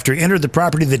burglary after he entered the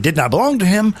property that did not belong to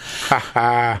him.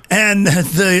 And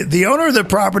the owner of the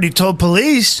property told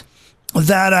police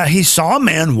that he saw a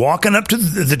man walking up to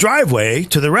the driveway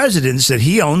to the residence that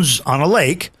he owns on a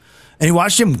lake, and he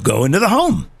watched him go into the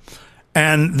home.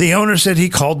 And the owner said he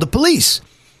called the police.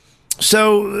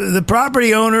 So the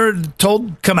property owner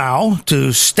told Kamau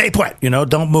to stay put,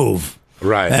 don't move.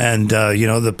 Right. And,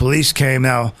 the police came.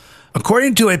 Now,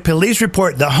 according to a police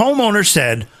report, the homeowner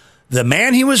said the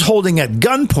man he was holding at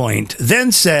gunpoint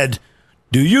then said,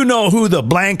 "Do you know who the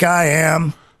blank I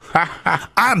am?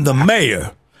 I'm the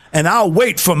mayor, and I'll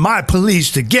wait for my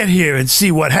police to get here and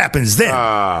see what happens then."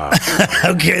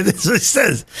 Okay, this is what it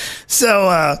says.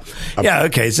 So,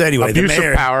 okay. So anyway, abuse the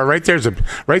mayor, of power. Right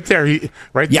there.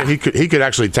 He could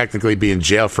actually technically be in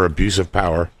jail for abuse of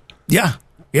power. Yeah.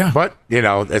 But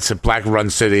it's a black-run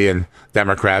city and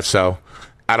Democrats, so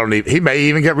he may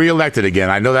even get reelected again.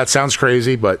 I know that sounds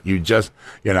crazy, but you just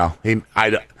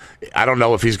I don't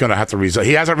know if he's going to have to resign.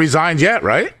 He hasn't resigned yet,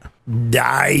 right?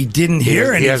 I didn't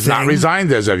hear anything. He has not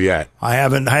resigned as of yet. I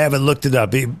haven't looked it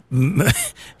up.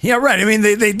 Yeah, right. I mean,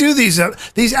 they do these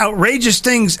outrageous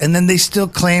things, and then they still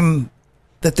claim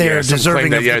that they are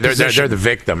deserving of the position. They're the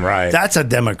victim, right? That's a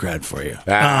Democrat for you.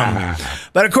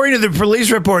 But according to the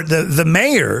police report, the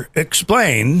mayor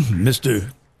explained,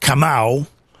 Mr. Kamau,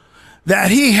 that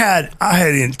I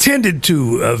had intended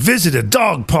to visit a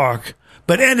dog park,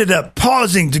 but ended up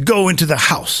pausing to go into the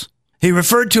house. He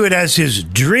referred to it as his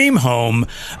dream home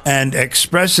and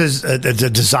expresses a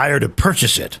desire to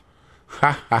purchase it.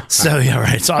 So, yeah,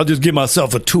 right. So I'll just give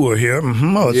myself a tour here.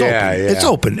 Mm-hmm. Oh, it's open. Yeah. It's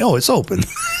open. Oh, it's open.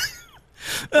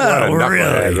 Oh,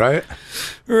 really? Right?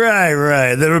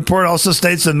 Right. The report also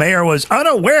states the mayor was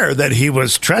unaware that he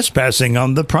was trespassing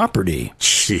on the property.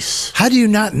 Jeez. How do you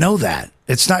not know that?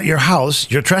 It's not your house.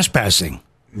 You're trespassing.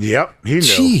 Yep, he knew.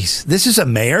 Jeez, this is a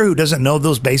mayor who doesn't know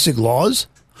those basic laws?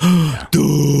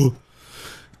 Duh.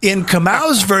 In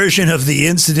Kamau's version of the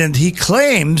incident, he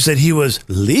claims that he was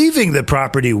leaving the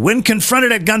property when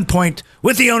confronted at gunpoint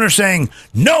with the owner saying,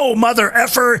 "No, mother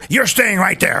effer, you're staying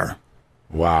right there."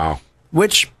 Wow.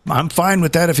 Which I'm fine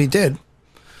with that if he did.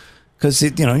 Because,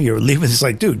 you're leaving. It's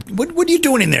like, dude, what are you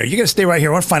doing in there? You got to stay right here.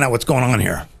 I want to find out what's going on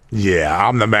here. Yeah,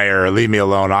 I'm the mayor. Leave me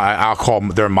alone. I'll call them.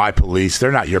 They're my police.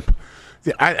 They're not your...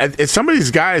 It's some of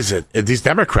these guys, these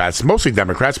Democrats, mostly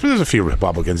Democrats, but there's a few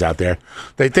Republicans out there.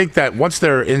 They think that once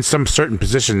they're in some certain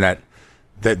position that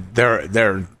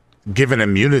they're given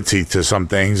immunity to some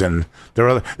things, and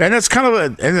it's kind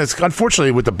of and it's unfortunately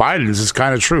with the Bidens, it's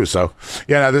kind of true. So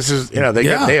this is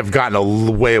they have gotten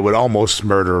away with almost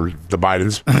murder the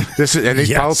Bidens. These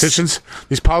yes.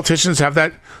 These politicians have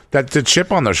that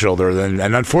chip on their shoulder, and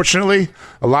unfortunately,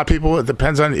 a lot of people. It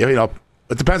depends on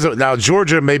It depends. Now,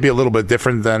 Georgia may be a little bit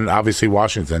different than, obviously,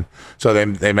 Washington. So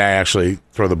they may actually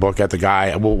throw the book at the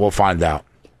guy. We'll find out.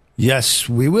 Yes,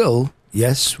 we will.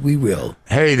 Yes, we will.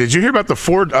 Hey, did you hear about the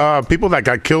 4 people that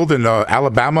got killed in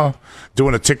Alabama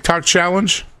doing a TikTok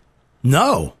challenge?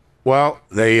 No. Well,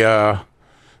 they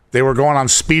were going on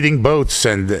speeding boats,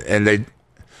 and they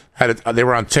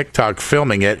were on TikTok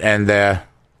filming it, and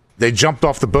they jumped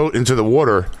off the boat into the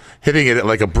water, hitting it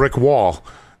like a brick wall.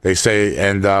 They say,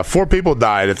 and 4 people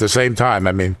died at the same time.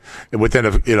 I mean, within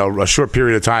a short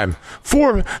period of time.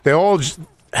 4, they all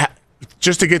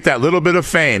just to get that little bit of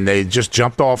fame, they just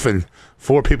jumped off, and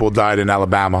 4 people died in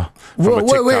Alabama from a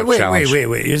TikTok challenge.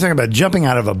 Wait! You're talking about jumping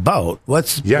out of a boat?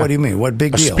 What do you mean? What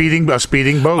big deal? A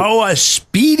speeding boat. Oh, a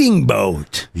speeding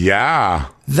boat. Yeah,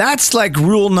 that's like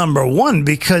rule number 1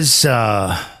 because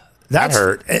that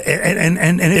hurt.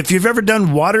 And if you've ever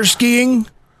done water skiing.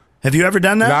 Have you ever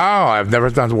done that? No, I've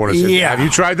never done water skiing. Yeah. Have you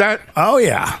tried that? Oh,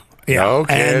 yeah. No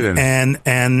kidding.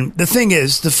 And the thing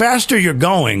is, the faster you're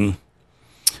going,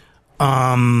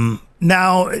 now,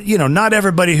 not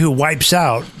everybody who wipes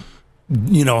out,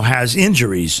 has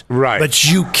injuries. Right. But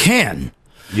you can.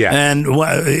 Yeah. And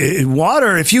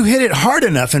water, if you hit it hard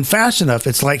enough and fast enough,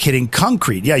 it's like hitting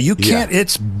concrete. Yeah, you can't. Yeah.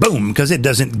 It's boom, because it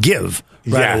doesn't give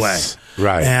right away.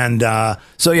 Right. And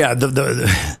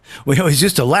we always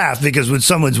used to laugh because when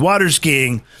someone's water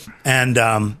skiing and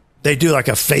they do like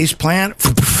a face plant,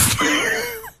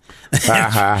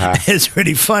 It's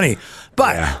pretty funny.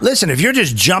 But listen, if you're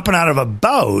just jumping out of a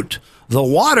boat, the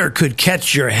water could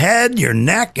catch your head, your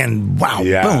neck, and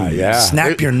boom,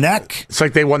 snap your neck. It's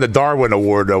like they won the Darwin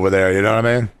Award over there. You know what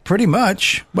I mean? Pretty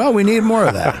much. Well, we need more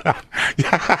of that.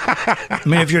 I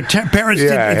mean, if your parents,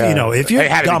 if you're they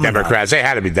had to be Democrats. They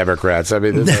had to be Democrats. I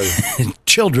mean,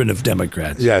 children of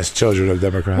Democrats. Yes, children of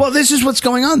Democrats. Well, this is what's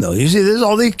going on, though. You see, this is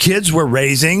all the kids we're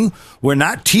raising. We're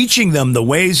not teaching them the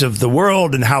ways of the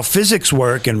world and how physics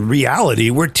work and reality.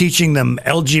 We're teaching them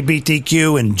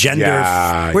LGBTQ and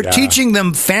gender. We're teaching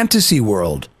them fantasy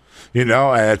world. You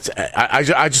know, I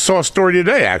just saw a story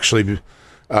today, actually,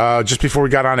 just before we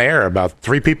got on air, about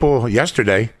 3 people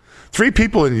yesterday. 3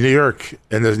 people in New York,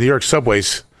 in the New York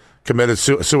subways, committed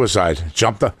suicide,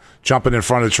 jumping in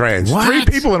front of trains. What? 3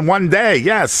 people in one day.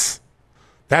 Yes,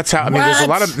 that's how. I mean, there's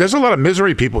a lot of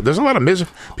misery people. There's a lot of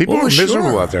people who are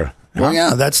miserable out there. Well,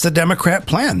 yeah, that's the Democrat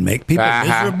plan. Make people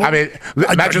miserable. I mean,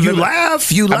 imagine you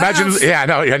laugh. Imagine, I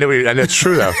know, and it's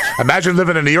true though. Imagine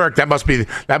living in New York. That must be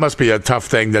a tough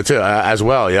thing as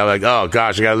well. You know, like, oh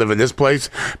gosh, I got to live in this place,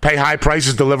 pay high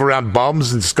prices to live around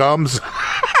bums and scums.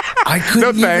 I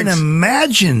couldn't even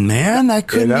imagine, man. I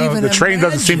couldn't even. The train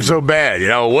doesn't seem so bad. You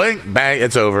know, wink, bang,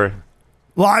 it's over.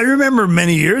 Well, I remember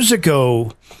many years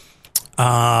ago.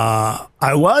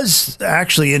 I was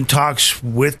actually in talks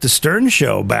with the Stern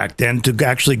Show back then to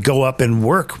actually go up and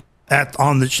work at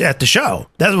the show.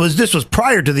 This was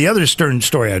prior to the other Stern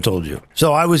story I told you.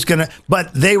 So I was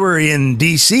but they were in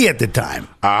D.C. at the time.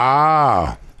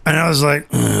 Ah. And I was like,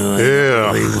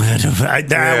 that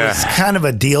was kind of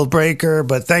a deal breaker,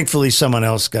 but thankfully someone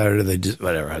else got it. They just,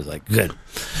 whatever. I was like, good.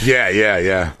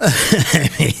 Yeah. I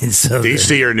mean, so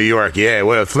DC or New York. Yeah.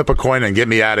 Well, flip a coin and get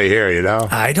me out of here, you know?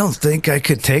 I don't think I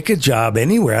could take a job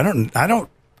anywhere. I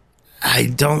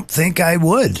don't think I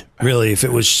would really if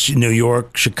it was New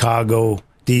York, Chicago,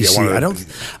 DC.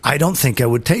 I don't think I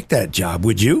would take that job.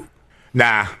 Would you?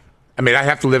 Nah. I mean, I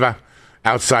have to live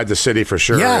outside the city for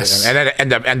sure. Yes. And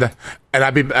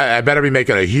I better be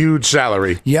making a huge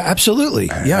salary. Yeah, absolutely.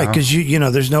 Yeah, because you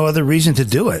know, there's no other reason to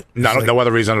do it. No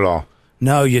other reason at all.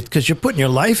 No, because you're putting your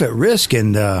life at risk,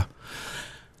 and dumb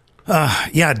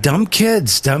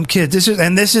kids.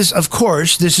 This is of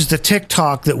course the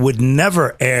TikTok that would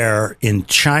never air in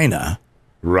China.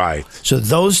 Right. So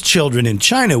those children in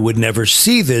China would never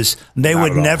see this. They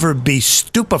would never be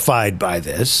stupefied by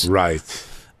this. Right.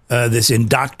 This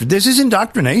is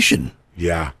indoctrination.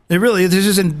 Yeah. It really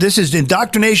this is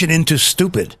indoctrination into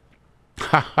stupid.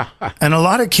 And a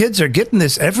lot of kids are getting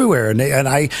this everywhere.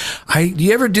 And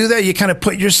you ever do that? You kind of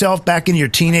put yourself back in your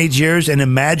teenage years and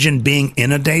imagine being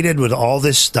inundated with all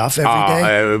this stuff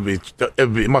every day.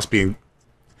 It must be.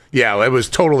 Yeah, it was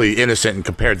totally innocent and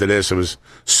compared to this. It was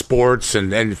sports,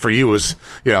 and for you it was,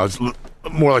 you know, it's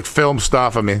more like film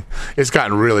stuff. I mean, it's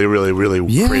gotten really, really, really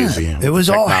crazy. It was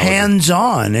all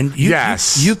hands-on, and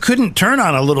you couldn't turn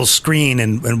on a little screen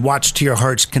and watch to your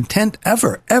heart's content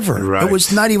ever. Right. It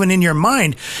was not even in your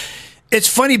mind. It's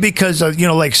funny because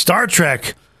like Star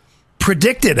Trek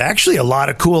predicted actually a lot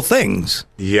of cool things.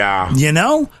 Yeah. You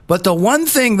know? But the one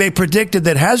thing they predicted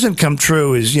that hasn't come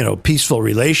true is, peaceful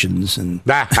relations. And,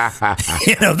 that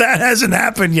hasn't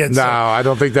happened yet. No, I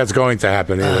don't think that's going to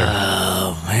happen either.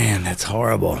 Oh, man, that's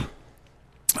horrible.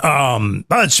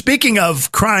 But speaking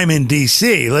of crime in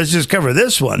D.C., let's just cover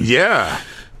this one. Yeah.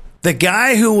 The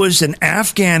guy who was an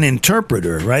Afghan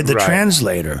interpreter, right? The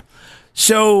translator.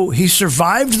 So he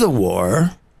survived the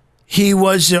war. He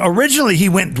was originally he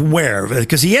went where?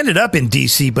 Because he ended up in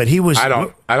D.C., but he was. I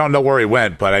don't know where he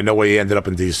went, but I know where he ended up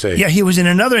in D.C. Yeah, he was in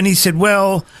another, and he said,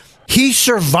 "Well, he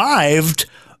survived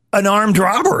an armed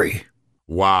robbery."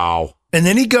 Wow! And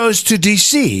then he goes to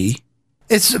D.C.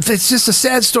 It's just a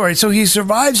sad story. So he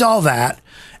survives all that,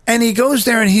 and he goes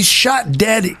there, and he's shot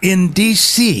dead in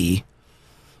D.C.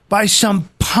 by some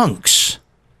punks.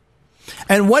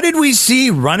 And what did we see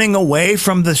running away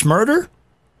from this murder?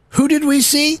 Who did we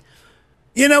see?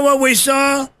 You know what we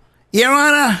saw, Your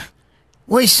Honor?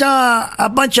 We saw a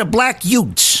bunch of black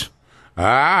youths.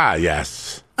 Ah,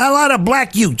 yes. A lot of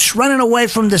black youths running away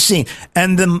from the scene.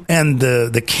 And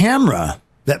the camera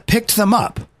that picked them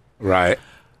up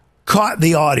caught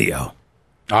the audio.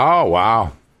 Oh,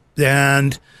 wow.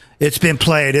 And it's been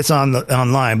played. It's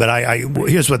online. But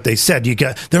here's what they said.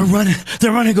 They're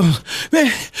running, goes,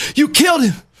 "Man, you killed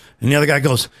him." And the other guy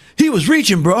goes, "He was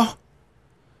reaching, bro."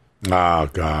 Oh,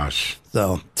 gosh.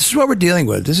 So this is what we're dealing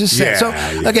with. This is sad.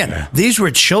 Again, these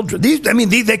were children. They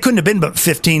couldn't have been but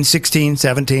 15, 16,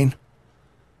 17.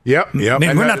 Yep. I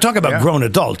mean, we're not talking about grown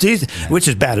adults, which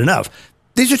is bad enough.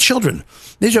 These are children.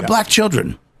 These are black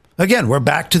children. Again, we're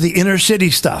back to the inner city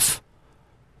stuff.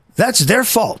 That's their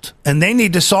fault, and they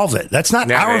need to solve it. That's not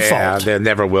our fault. They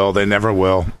never will. They never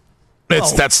will. We're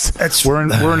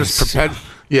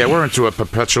into a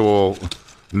perpetual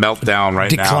meltdown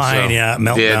right now. Decline,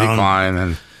 meltdown. Yeah, decline,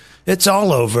 and it's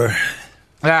all over.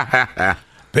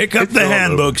 Pick up the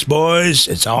handbooks, boys.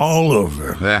 It's all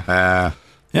over.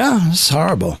 Yeah, it's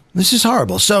horrible. This is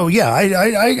horrible. So, yeah,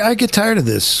 I get tired of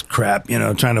this crap,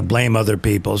 trying to blame other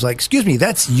people. It's like, excuse me,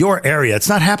 that's your area. It's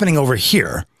not happening over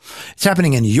here. It's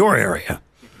happening in your area.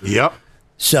 Yep.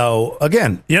 So,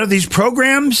 again, these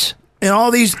programs in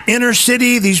all these inner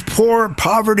city, these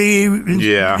poverty,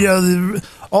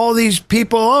 all these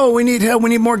people, we need help, we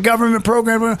need more government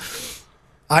programs.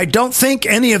 I don't think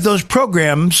any of those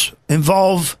programs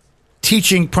involve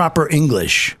teaching proper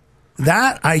English.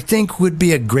 That, I think, would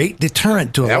be a great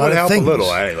deterrent to a lot of things. That would help a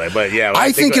little anyway, but yeah.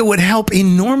 I think it would help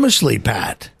enormously,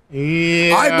 Pat.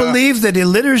 Yeah. I believe that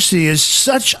illiteracy is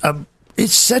such a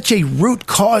root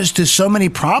cause to so many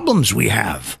problems we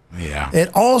have. Yeah.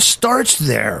 It all starts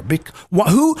there.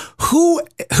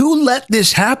 Who let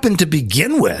this happen to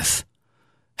begin with?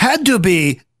 Had to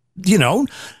be,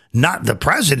 not the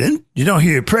president. You don't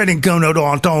hear what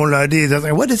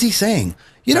is he saying?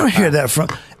 You don't hear that from.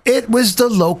 It was the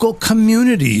local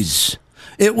communities.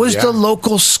 It was the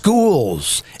local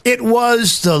schools. It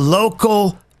was the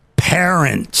local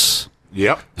parents.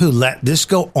 Yep. Who let this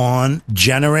go on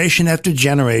generation after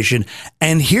generation.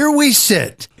 And here we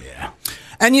sit. Yeah.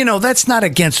 And, that's not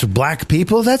against black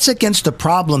people. That's against the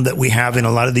problem that we have in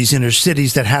a lot of these inner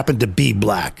cities that happen to be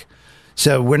black.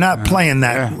 So we're not playing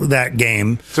that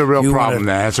game. It's a real problem.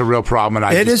 It's a real problem,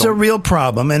 and it is a real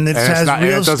problem, and it has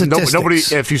real statistics. Nobody,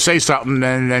 if you say something,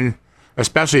 then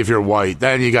especially if you're white,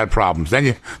 then you got problems. Then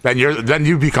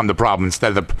you become the problem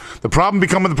instead of the problem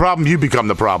becoming the problem. You become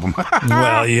the problem.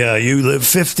 Well, yeah, you live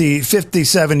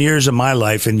 57 years of my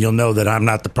life, and you'll know that I'm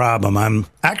not the problem. I'm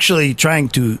actually trying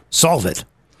to solve it.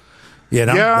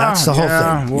 That's the whole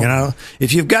thing. Well,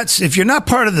 if you're not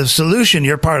part of the solution,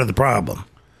 you're part of the problem.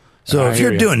 So if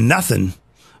you're doing nothing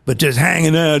but just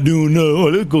hanging out, doing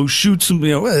let's go shoot some,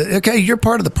 okay, you're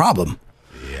part of the problem.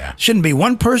 Yeah. Shouldn't be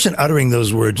one person uttering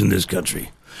those words in this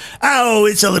country. Oh,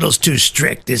 it's a little too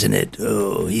strict, isn't it?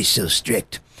 Oh, he's so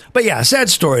strict. But yeah, sad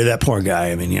story, that poor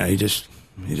guy. I mean,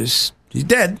 he's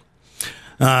dead.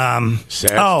 Sad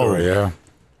story, yeah.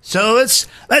 So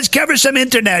let's cover some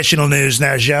international news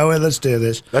now, shall we? Let's do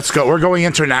this. Let's go. We're going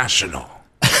international.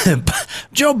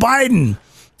 Joe Biden.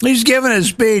 He's giving a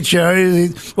speech.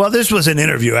 Well, this was an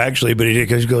interview actually, but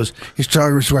he's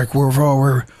talking. It's like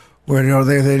we're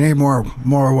they need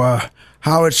more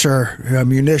howitzer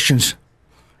munitions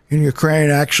in Ukraine.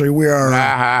 Actually,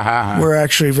 we're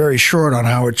actually very short on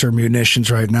howitzer munitions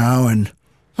right now. And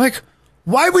like,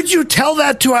 why would you tell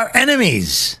that to our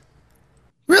enemies?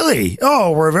 Really?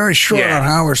 Oh, we're very short on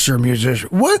howitzer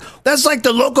munitions. What? That's like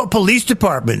the local police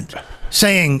department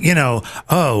saying,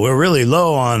 we're really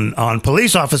low on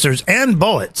police officers and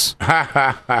bullets.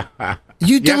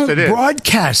 You don't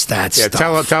broadcast that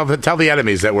stuff. Tell the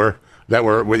enemies that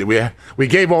we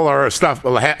gave all our stuff,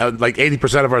 like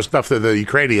 80% of our stuff to the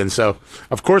Ukrainians. So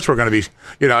of course we're going to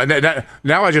be, And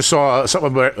now I just saw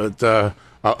something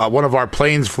about one of our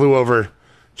planes flew over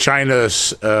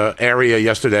China's area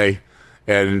yesterday.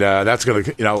 And that's going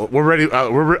to, we're ready.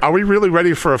 Are we really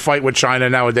ready for a fight with China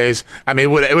nowadays? I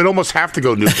mean, it would almost have to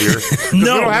go nuclear. No, we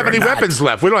don't have any weapons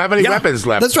left. We don't have any weapons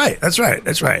left. That's right.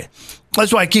 That's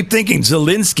why I keep thinking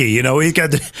Zelensky.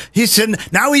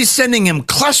 He's sending him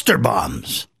cluster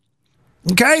bombs.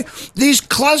 Okay, these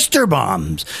cluster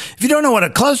bombs. If you don't know what a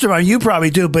cluster bomb, you probably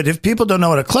do. But if people don't know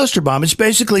what a cluster bomb, it's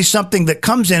basically something that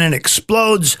comes in and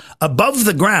explodes above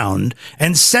the ground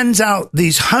and sends out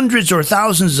these hundreds or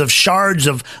thousands of shards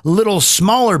of little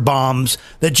smaller bombs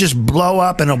that just blow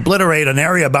up and obliterate an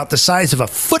area about the size of a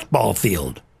football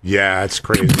field. Yeah, it's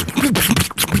crazy.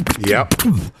 Yep.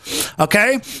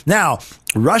 Okay. Now,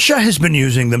 Russia has been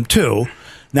using them too.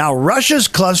 Now, Russia's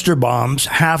cluster bombs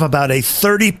have about a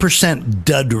 30%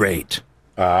 dud rate.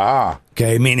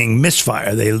 Okay, meaning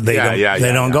misfire. They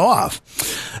don't go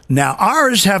off. Now,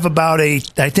 ours have about I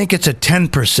think it's a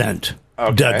 10%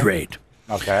 dud rate.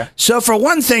 Okay. So, for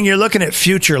one thing, you're looking at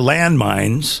future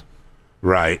landmines.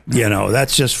 Right.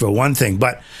 That's just for one thing.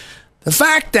 But the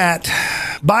fact that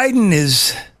Biden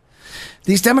is...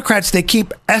 These Democrats, they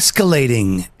keep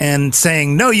escalating and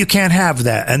saying, no, you can't have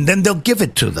that. And then they'll give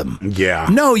it to them. Yeah.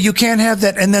 No, you can't have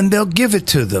that. And then they'll give it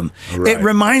to them. Right. It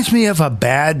reminds me of a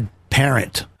bad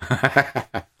parent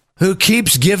who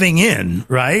keeps giving in,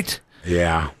 right?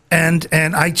 Yeah. And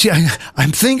I'm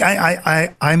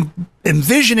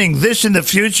envisioning this in the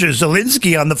future.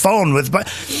 Zelensky on the phone with,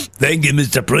 thank you,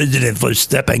 Mr. President, for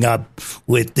stepping up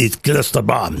with these cluster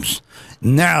bombs.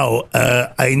 Now,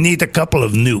 I need a couple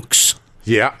of nukes.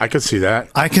 Yeah, I can see that.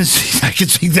 I can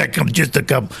see that come just a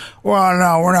couple. Well,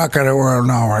 no, we're not gonna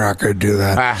do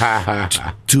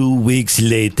that. 2 weeks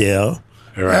later.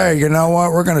 Right. Hey, you know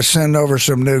what? We're going to send over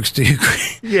some nukes to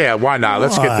Ukraine. Yeah, why not?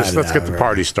 Let's get the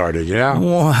party started, you know?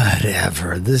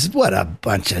 Whatever. What a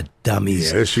bunch of dummies.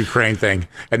 Yeah, this Ukraine thing.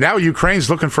 And now Ukraine's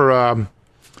looking for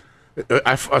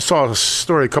I saw a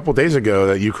story a couple days ago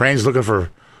that Ukraine's looking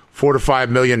for 4 to 5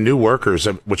 million new workers,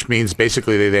 which means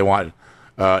basically they want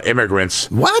immigrants.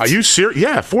 What? Are you serious?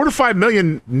 Yeah, 4 to 5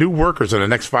 million new workers in the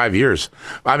next 5 years.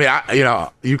 I mean,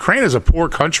 Ukraine is a poor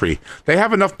country. They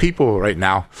have enough people right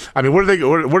now. I mean, what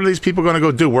are these people going to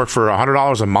go do? Work for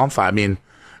 $100 a month? I mean,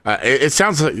 it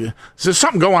sounds like there's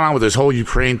something going on with this whole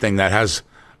Ukraine thing that has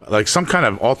like some kind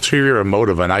of ulterior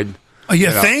motive. And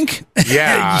you think?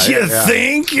 Yeah. You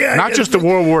think? Yeah. Not just the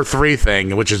World War III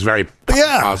thing, which is very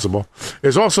possible.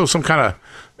 There's also some kind of,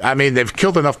 I mean, they've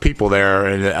killed enough people there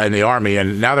in the army,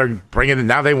 and now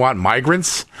now they want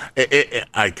migrants.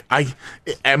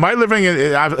 Am I living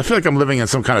in, I feel like I'm living in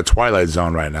some kind of Twilight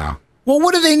Zone right now. Well,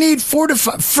 what do they need 4 to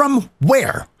 5, from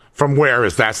where? From where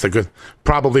that's the good,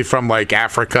 probably from like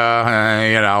Africa,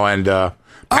 and Pakistan.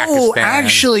 Oh,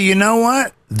 actually, you know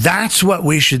what? That's what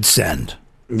we should send.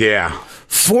 Yeah.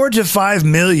 4 to 5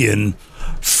 million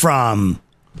from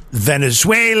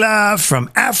Venezuela, from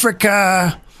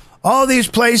Africa, all these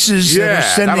places that are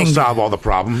sending. That'll solve all the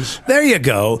problems. There you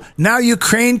go. Now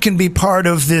Ukraine can be part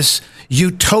of this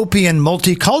utopian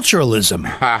multiculturalism.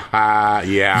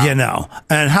 Yeah.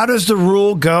 And how does the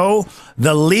rule go?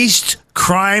 The least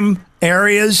crime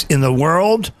areas in the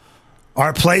world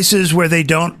are places where they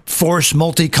don't force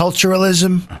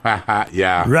multiculturalism.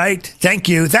 Yeah. Right? Thank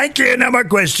you. No more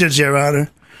questions, Your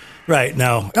Honor. Right.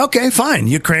 No. Okay, fine.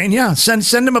 Ukraine, yeah. Send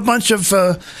them a bunch of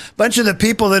the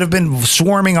people that have been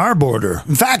swarming our border.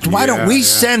 In fact, why don't we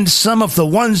send some of the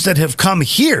ones that have come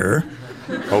here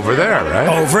over there, right?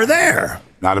 Over there.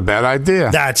 Not a bad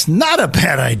idea. That's not a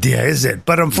bad idea, is it?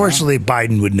 But unfortunately,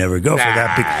 Biden would never go for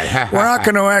that. We're not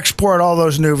going to export all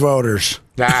those new voters.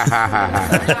 You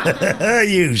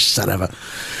son of a...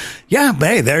 Yeah,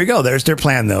 hey, there you go. There's their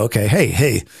plan, though. Okay,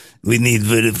 hey, we need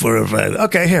 4 or 5.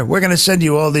 Okay, here, we're going to send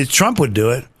you all these. Trump would do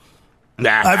it.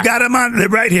 I've got them on. They're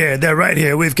right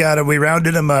here. We've got them. We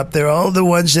rounded them up. They're all the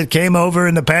ones that came over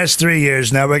in the past 3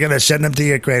 years. Now we're going to send them to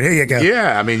Ukraine. Here you go.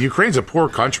 Yeah, I mean, Ukraine's a poor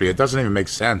country. It doesn't even make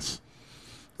sense.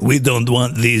 We don't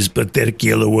want these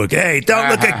particular work. Hey, don't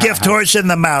look a gift horse in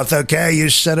the mouth, okay? You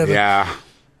son of a... Yeah.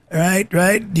 Right.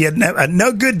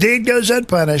 No good deed goes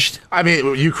unpunished. I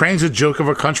mean, Ukraine's a joke of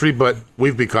a country, but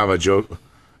we've become a joke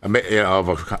of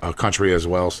a country as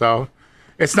well. So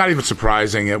it's not even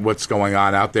surprising at what's going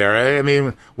on out there. I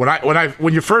mean,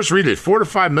 when you first read it, 4 to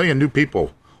 5 million new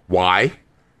people. Why?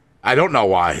 I don't know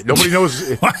why. Nobody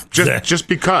knows. just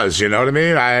because. You know what I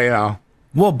mean?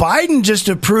 Well, Biden just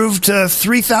approved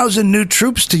 3,000 new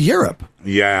troops to Europe.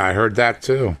 Yeah, I heard that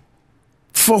too.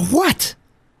 For what?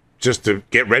 Just to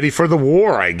get ready for the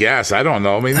war, I guess. I don't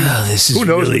know. I mean, who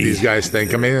knows what these guys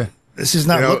think? I mean, this is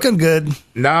not looking good.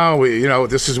 No,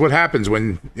 this is what happens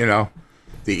when, the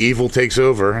evil takes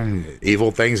over and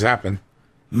evil things happen.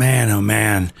 Man, oh,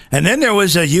 man. And then there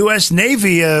was a U.S.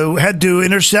 Navy had to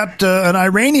intercept an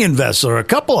Iranian vessel, or a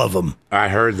couple of them. I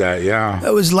heard that, yeah.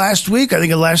 That was last week, I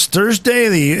think last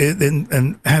Thursday.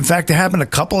 And in fact, it happened a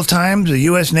couple of times. The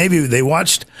U.S. Navy, they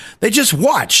just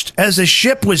watched as a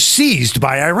ship was seized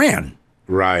by Iran.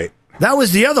 Right. That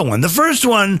was the other one. The first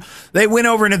one, they went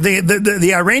over and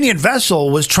the Iranian vessel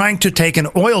was trying to take an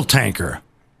oil tanker.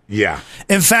 Yeah.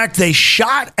 In fact, they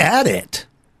shot at it.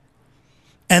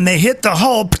 And they hit the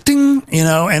hull,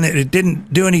 and it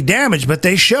didn't do any damage, but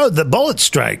they showed the bullet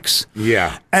strikes.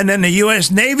 Yeah. And then the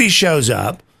U.S. Navy shows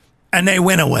up, and they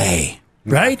went away,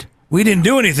 right? We didn't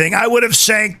do anything. I would have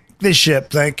sank the ship,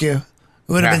 thank you. It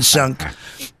would have been sunk.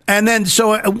 And then,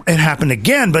 so it happened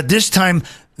again, but this time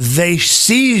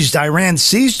Iran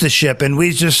seized the ship, and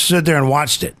we just stood there and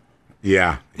watched it.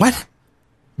 Yeah. What?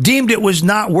 Deemed it was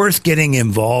not worth getting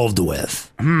involved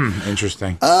with.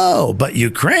 Interesting. Oh, but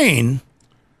Ukraine...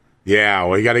 Yeah,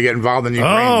 well, you got to get involved in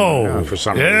Ukraine for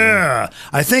some reason. Yeah.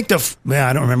 I think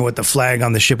I don't remember what the flag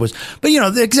on the ship was, but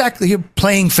exactly, you're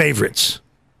playing favorites.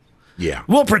 Yeah.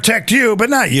 We'll protect you, but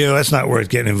not you. That's not worth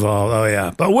getting involved. Oh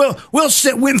yeah. But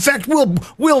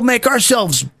we'll make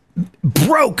ourselves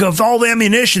broke of all the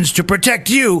ammunitions to protect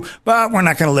you, but we're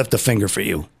not going to lift a finger for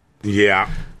you. Yeah.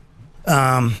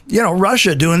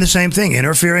 Russia doing the same thing,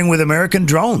 interfering with American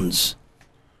drones.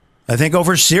 I think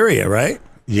over Syria, right?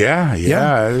 Yeah.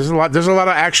 There's a lot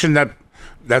of action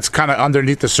that's kind of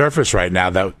underneath the surface right now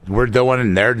that we're doing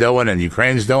and they're doing and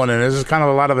Ukraine's doing, and there's kind of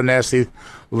a lot of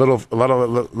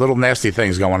little nasty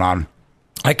things going on.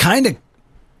 I kind of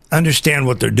understand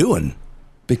what they're doing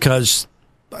because,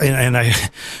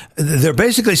 they're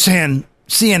basically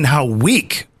seeing how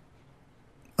weak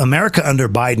America under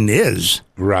Biden is.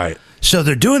 Right. So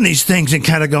they're doing these things and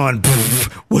kind of going,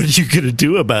 what are you going to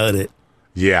do about it?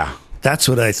 Yeah. That's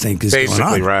what I think is basically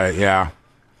going on. Right, yeah.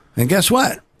 And guess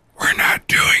what? We're not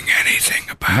doing anything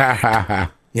about it.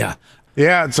 Yeah.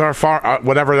 Yeah, it's our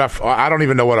whatever that. I don't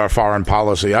even know what our foreign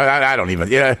policy. I don't even.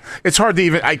 Yeah, it's hard to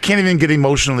even. I can't even get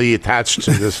emotionally attached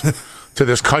to this to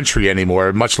this country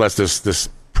anymore. Much less this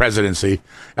presidency.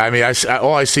 I mean,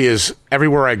 all I see is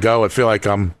everywhere I go, I feel like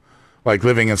I'm like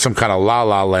living in some kind of la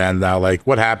la land now. Like,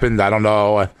 what happened? I don't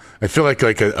know. I feel like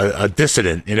a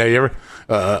dissident. You ever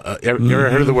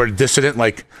heard of the word dissident?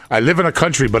 Like, I live in a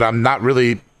country, but I'm not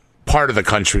really part of the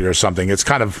country or something. It's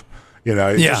kind of. You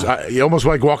almost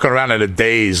like walking around in a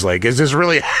daze. Like, is this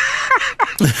really?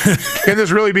 Can this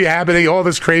really be happening? All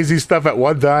this crazy stuff at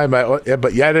one time,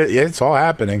 but yet it's all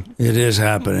happening. It is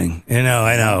happening. I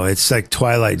know. It's like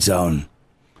Twilight Zone.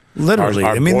 Literally.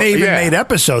 They even made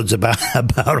episodes about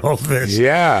all this.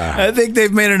 Yeah. I think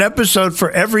they've made an episode for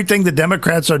everything the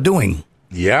Democrats are doing.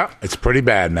 Yeah, it's pretty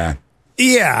bad, man.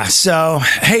 Yeah. So,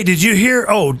 hey, did you hear?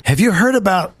 Oh, have you heard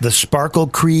about the Sparkle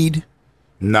Creed?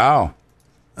 No.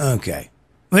 Okay.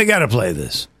 We got to play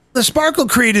this. The Sparkle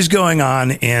Creed is going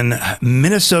on in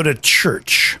Minnesota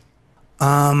Church.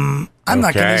 I'm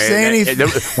not going to say anything.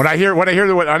 When I hear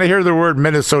the word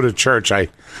Minnesota Church, I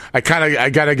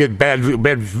gotta get bad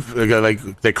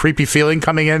like the creepy feeling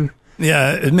coming in.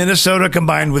 Yeah, Minnesota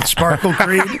combined with Sparkle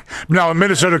Creed. No,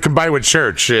 Minnesota combined with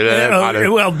church.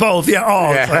 Well, both. Yeah.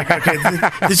 Oh, yeah. Like, okay,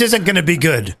 this isn't going to be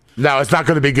good. No, it's not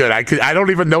going to be good. I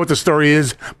don't even know what the story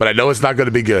is, but I know it's not going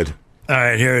to be good. All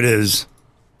right, here it is.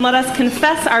 Let us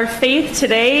confess our faith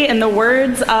today in the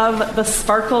words of the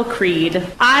Sparkle Creed.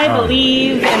 I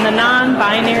believe in the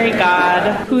non-binary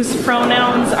God, whose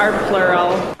pronouns are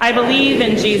plural. I believe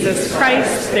in Jesus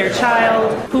Christ, their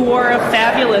child, who wore a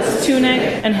fabulous tunic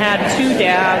and had 2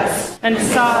 dads, and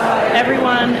saw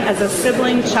everyone as a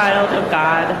sibling child of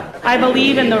God. I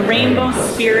believe in the rainbow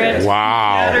spirit.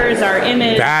 Wow. Who shatters our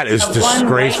image. That is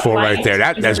disgraceful right there.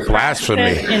 That's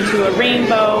blasphemy. Into a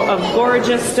rainbow of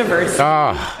gorgeous diversity.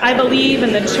 I believe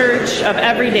in the church of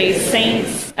everyday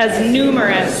saints, as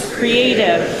numerous,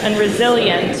 creative, and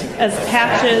resilient as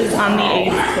patches on the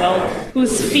AIDS quilt,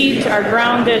 whose feet are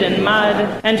grounded in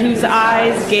mud and whose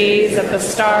eyes gaze at the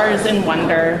stars in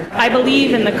wonder. I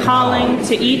believe in the calling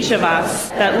to each of us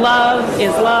that love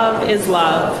is love is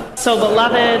love. So,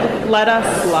 beloved, let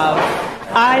us love.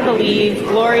 I believe,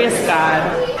 glorious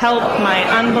God, help my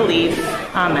unbelief.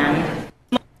 Amen.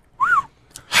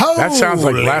 That sounds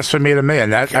like blasphemy to me,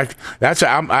 and I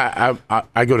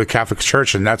go to Catholic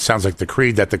church, and that sounds like the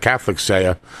creed that the Catholics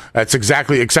say. That's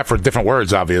exactly, except for different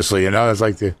words, obviously. It's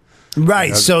like the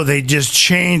right. So they just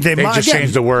changed. They just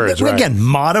changed the words. Again,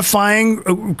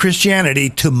 modifying Christianity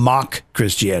to mock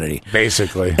Christianity.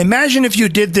 Basically, imagine if you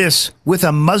did this with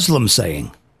a Muslim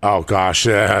saying. Oh, gosh.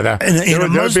 There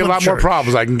would be a lot more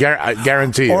problems, I can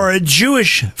guarantee you. Or a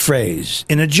Jewish phrase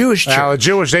in a Jewish church. A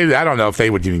Jewish, I don't know if they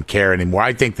would even care anymore.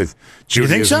 I think that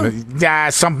Judaism... You think so?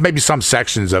 Yeah, maybe some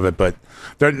sections of it, but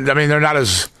they're not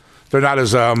as they're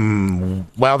as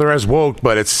woke,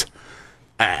 but it's...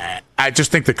 I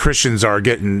just think the Christians are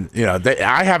getting,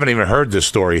 I haven't even heard this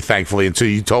story, thankfully, until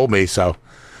you told me, so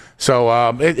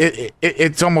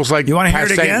it's almost like... You want to hear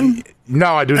it again?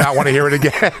 No, I do not want to hear it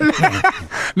again.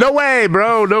 No way,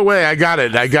 bro. No way. I got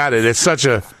it. It's such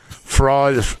a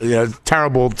fraud,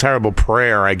 terrible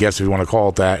prayer, I guess, if you want to call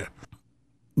it that.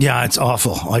 Yeah, it's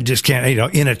awful. I just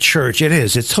can't, in a church, it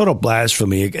is. It's total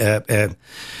blasphemy. Yeah.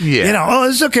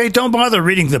 It's okay. Don't bother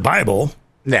reading the Bible.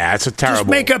 Nah, it's a terrible... Just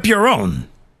make up your own.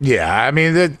 Yeah, I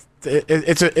mean,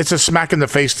 it's a smack in the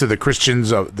face to the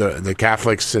Christians, the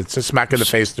Catholics. It's a smack in the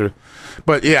face to...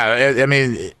 But, yeah, I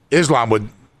mean, Islam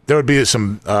there would be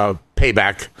some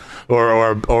payback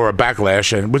or a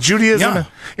backlash, and with Judaism,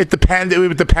 it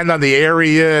would depend on the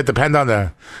area, it depend on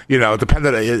the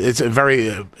it's a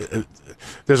very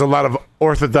there's a lot of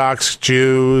Orthodox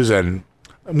Jews, and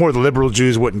more the liberal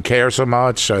Jews wouldn't care so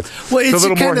much. So it's a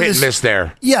little more hit and miss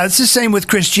there. Yeah, it's the same with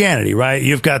Christianity, right?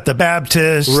 You've got the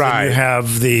Baptists, right? You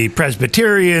have the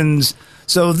Presbyterians.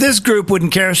 So this group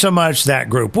wouldn't care so much. That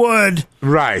group would.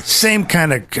 Right. Same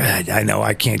kind of... I know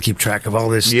I can't keep track of all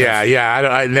this stuff. Yeah.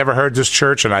 I never heard this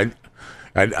church, and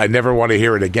I never want to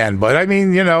hear it again. But I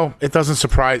mean, it doesn't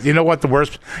surprise. You know what? The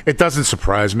worst. It doesn't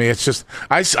surprise me. It's just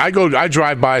I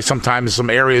drive by sometimes some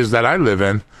areas that I live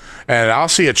in, and I'll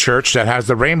see a church that has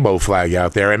the rainbow flag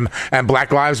out there and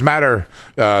Black Lives Matter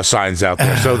signs out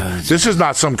there. So this is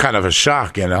not some kind of a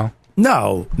shock,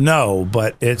 No,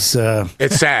 but it's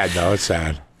sad though. It's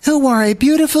sad. Who wore a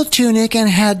beautiful tunic and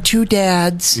had two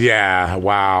dads. Yeah.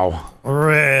 Wow.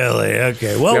 Really?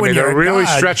 Okay. Well, when they're really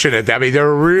stretching it.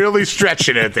 They're really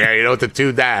stretching it there, with the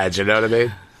two dads. You know what I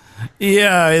mean?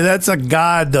 Yeah, that's a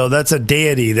god, though. That's a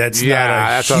deity. That's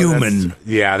not a human.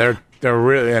 They're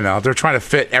really, they're trying to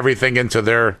fit everything into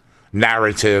their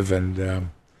narrative,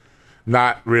 and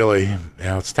not really.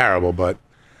 It's terrible, but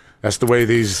that's the way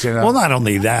these. Well, not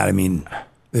only that. I mean,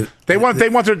 they want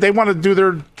to do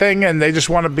their thing, and they just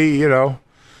want to be,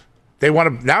 They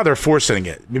want to now. They're forcing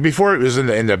it. Before it was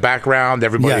in the background.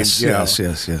 Everybody, yes.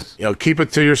 Keep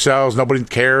it to yourselves. Nobody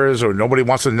cares or nobody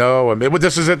wants to know. I mean,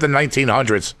 this is at the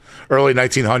 1900s, early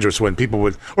 1900s, when people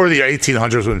would, or the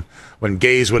 1800s when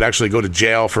gays would actually go to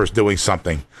jail for doing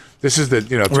something. This is the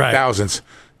 2000s.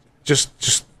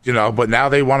 Just but now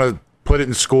they want to put it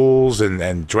in schools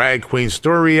and drag queen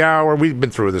story hour. We've been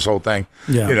through this whole thing.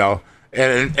 Yeah.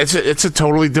 And it's a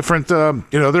totally different.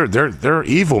 They're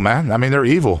evil, man. I mean, they're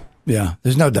evil. Yeah,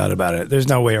 there's no doubt about it. There's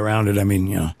no way around it. I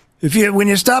mean, when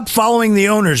you stop following the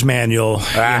owner's manual,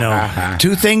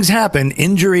 two things happen: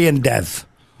 injury and death.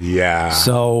 Yeah.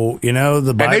 So the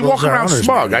Bible. And they walk around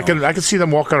smug. I can see them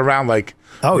walking around like.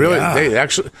 Oh, really? Yeah.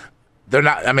 They're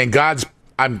not. I mean,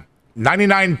 I'm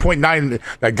 99.9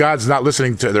 that God's not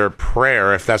listening to their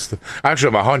prayer. If that's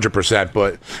actually, I'm 100%.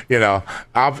 But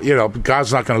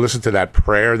God's not going to listen to that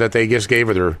prayer that they just gave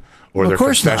or their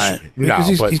course confession. Not.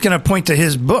 Because he's going to point to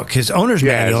his book, his owner's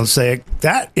manual, and say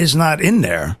that is not in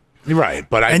there. Right,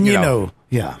 but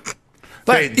yeah.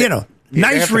 But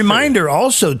nice reminder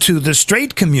also to the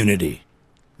straight community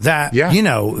that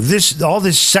all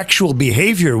this sexual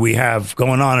behavior we have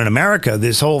going on in America,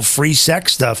 this whole free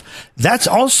sex stuff, that's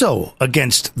also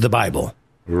against the Bible.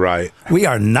 Right. We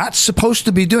are not supposed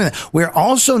to be doing that. We're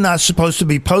also not supposed to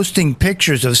be posting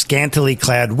pictures of scantily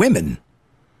clad women.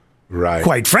 Right.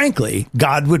 Quite frankly,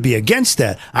 God would be against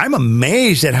that. I'm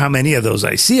amazed at how many of those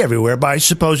I see everywhere by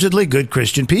supposedly good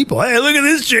Christian people. Hey, look at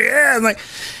this chick. Yeah. I'm like,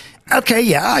 okay,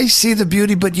 yeah, I see the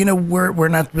beauty, but we're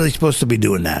not really supposed to be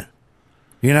doing that.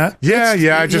 Yeah.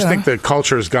 I just think the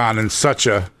culture has gone in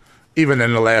even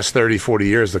in the last 30, 40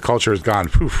 years, the culture has gone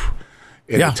poof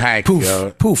in the tank.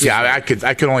 Poof. Yeah, I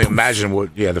could only imagine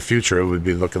what the future would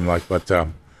be looking like, but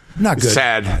not good. It's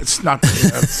sad. It's not.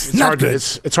 It's not hard. Good.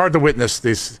 It's hard to witness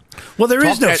these. Well, there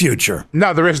is no future.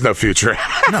 No, there is no future.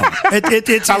 No,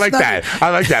 it's I like that.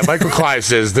 I like that. Michael Clive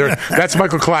says there. That's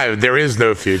Michael Clive. There is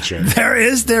no future.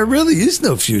 There really is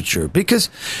no future because,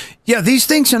 these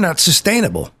things are not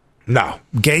sustainable. No,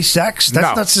 gay sex,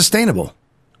 that's not sustainable.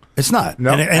 It's not.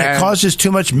 No, and it causes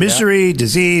too much misery,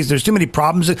 disease. There's too many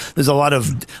problems. There's a lot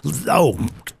of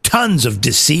tons of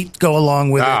deceit go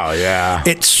along with it. Oh yeah.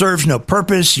 It serves no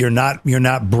purpose. You're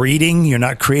not breeding. You're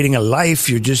not creating a life.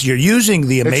 You're using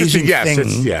the amazing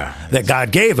thing that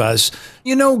God gave us.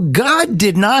 God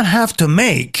did not have to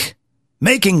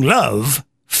making love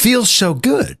feel so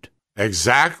good.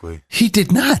 Exactly. He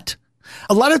did not.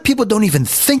 A lot of people don't even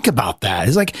think about that.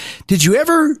 It's like, did you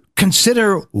ever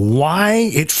consider why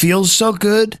it feels so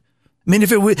good? I mean,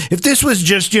 if this was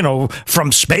just,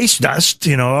 from space dust,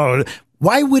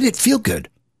 why would it feel good?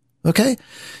 Okay.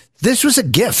 This was a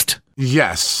gift.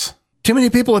 Yes. Too many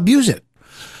people abuse it.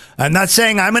 I'm not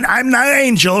saying I'm not an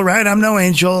angel, right? I'm no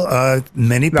angel.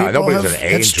 Many people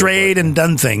have strayed and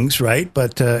done things, right?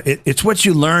 But it's what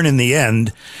you learn in the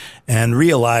end and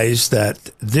realize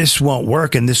that this won't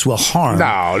work and this will harm.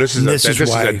 No, this is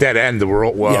a dead end. The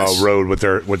road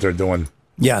what they're doing.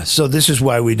 Yeah, so this is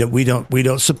why we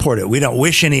don't support it. We don't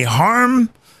wish any harm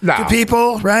to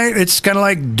people, right? It's kind of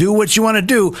like do what you want to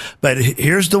do, but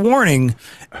here's the warning: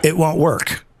 it won't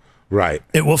work. Right.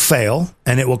 It will fail,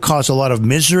 and it will cause a lot of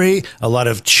misery, a lot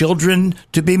of children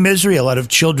to be misery, a lot of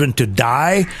children to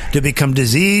die, to become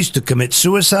diseased, to commit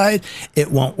suicide.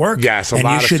 It won't work. Yes, a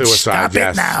lot of suicide. Stop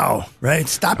it now, right?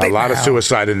 Stop it now. A lot of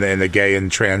suicide in the gay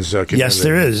and trans community. Yes,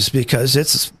 there is, because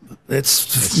it's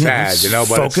sad, but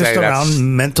focused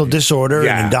around mental disorder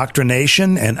and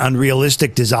indoctrination and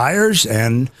unrealistic desires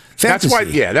and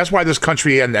fantasy. That's why this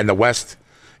country and the West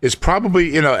is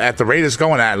probably, at the rate it's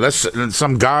going at, unless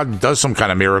some God does some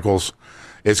kind of miracles,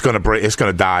 it's going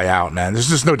to die out, man. There's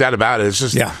just no doubt about it. It's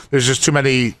just there's just too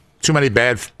many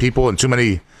bad people and too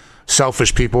many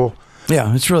selfish people.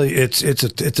 Yeah, it's really it's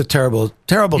a terrible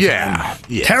time. Yeah,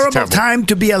 terrible time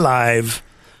to be alive.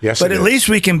 Yes, but at least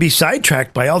we can be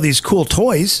sidetracked by all these cool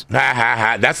toys.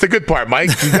 That's the good part,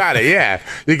 Mike. You got it. Yeah,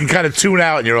 you can kind of tune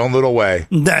out in your own little way.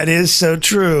 That is so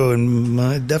true, and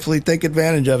I definitely take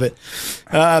advantage of it.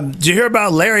 Did you hear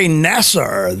about Larry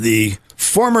Nassar, the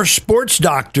former sports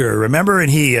doctor? Remember,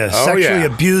 and he sexually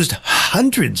abused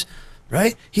hundreds.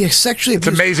 Right? He sexually abused.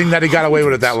 It's amazing that he got away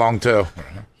with it that long too.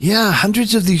 Yeah,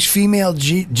 hundreds of these female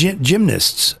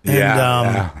gymnasts.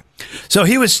 And, so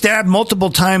he was stabbed multiple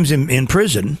times in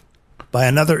prison by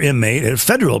another inmate at a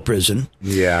federal prison.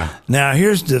 Yeah. Now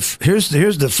here's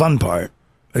the fun part,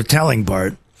 the telling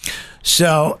part.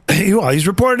 So he's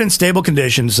reported in stable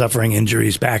condition, suffering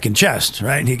injuries back and chest.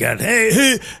 Right? And he got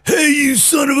hey you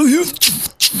son of a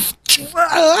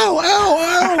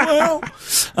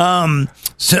ow.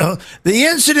 So the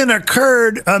incident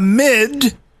occurred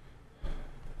amid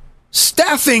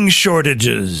staffing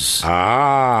shortages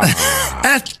at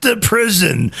the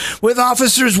prison, with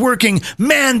officers working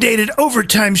mandated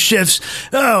overtime shifts.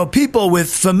 Oh, people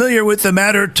familiar with the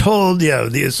matter told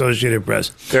the Associated Press.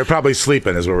 They're probably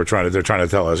sleeping, is what they're trying to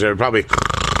tell us. They're probably,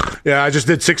 I just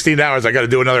did 16 hours. I got to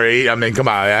do another 8. I mean, come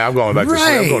on, I'm going back to sleep.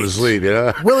 I'm going to sleep.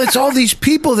 Well, it's all these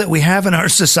people that we have in our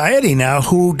society now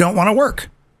who don't want to work.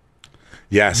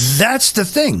 Yes. That's the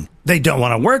thing. They don't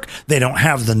want to work. They don't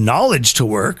have the knowledge to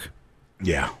work.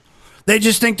 Yeah. They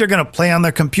just think they're going to play on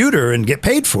their computer and get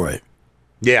paid for it.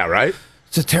 Yeah, right?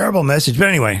 It's a terrible message. But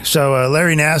anyway, so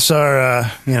Larry Nassar,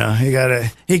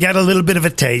 he got a little bit of a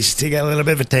taste.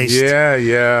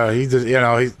 Yeah.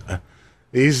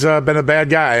 He's been a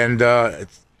bad guy. And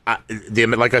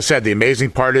like I said, the amazing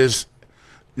part is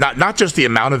not just the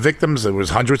amount of victims. There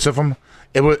was hundreds of them.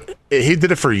 He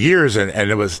did it for years, and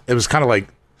it was kind of like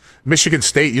Michigan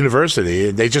State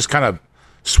University. They just kind of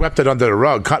swept it under the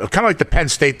rug, kind of like the Penn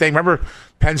State thing. Remember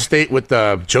Penn State with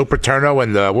Joe Paterno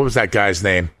and what was that guy's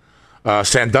name?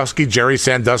 Sandusky, Jerry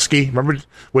Sandusky. Remember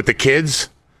with the kids?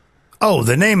 Oh,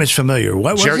 the name is familiar.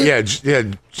 What was it?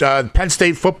 Yeah. Penn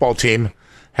State football team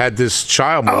had this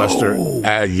child molester.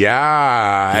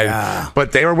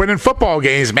 But they were winning football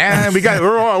games, man.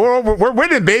 We're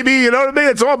winning, baby. You know what I mean?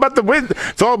 It's all about the win.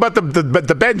 It's all about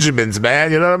the Benjamins,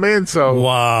 man. You know what I mean? So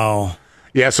wow.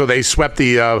 Yeah, so they swept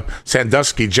the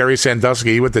Jerry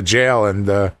Sandusky. He went to jail,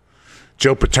 and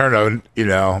Joe Paterno,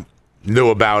 knew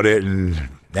about it, and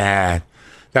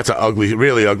that's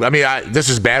really ugly. I mean, this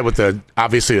is bad with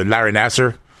obviously Larry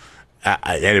Nassar,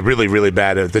 and it really, really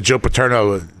bad. The Joe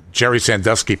Paterno, Jerry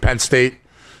Sandusky, Penn State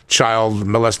child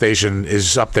molestation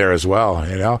is up there as well.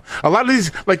 A lot of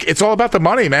these, it's all about the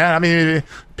money, man. I mean,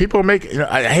 people make.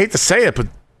 I hate to say it, but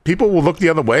people will look the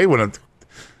other way when it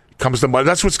comes to money.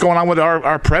 That's what's going on with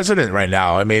our president right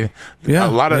now. I mean, a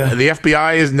lot of the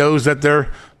FBI knows that their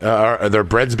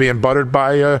bread's being buttered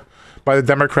by the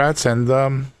Democrats, and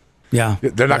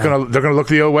they're not going to look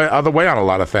the other way on a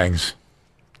lot of things.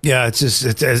 Yeah, it's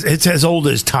as old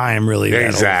as time, really.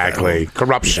 Exactly,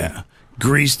 corruption. Yeah.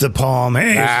 Grease the palm.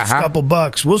 Hey, it's a couple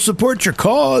bucks. We'll support your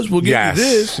cause. We'll give you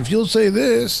this if you'll say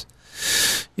this.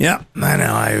 Yeah, I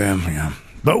know. I am. Yeah.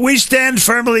 But we stand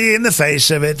firmly in the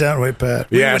face of it, don't we, Pat?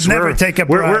 We would never take a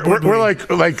bribe. We're like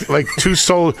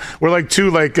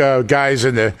two guys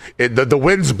in the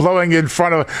wind's blowing in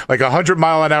front of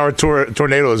 100-mile-an-hour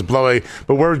tornado is blowing,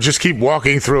 but we're just keep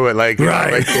walking through it like some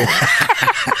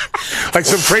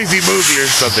crazy movie or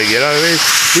something. You know what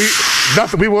I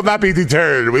mean? We will not be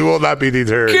deterred. We will not be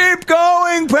deterred. Keep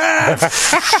going, Pat.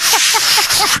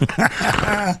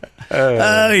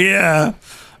 Oh yeah.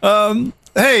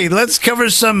 Hey, let's cover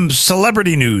some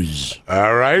celebrity news.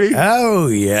 All righty. Oh,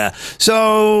 yeah.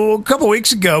 So, a couple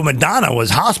weeks ago, Madonna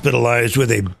was hospitalized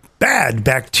with a bad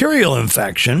bacterial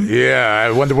infection. Yeah,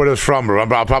 I wonder what it was from.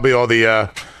 Probably all the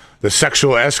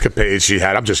sexual escapades she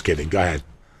had. I'm just kidding. Go ahead.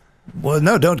 Well,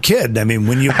 no, don't kid. I mean,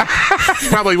 when you...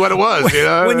 Probably what it was,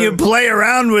 When you play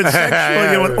around with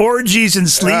sexual, with orgies and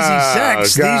sleazy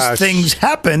sex, these things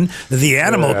happen. The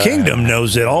animal kingdom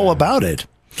knows it all about it.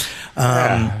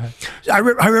 I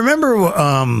remember,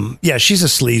 she's a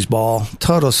sleazeball,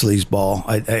 total sleazeball.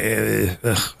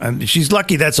 She's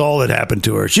lucky that's all that happened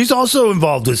to her. She's also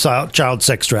involved with child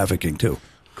sex trafficking, too.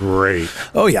 Great.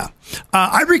 Oh, yeah.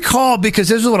 I recall, because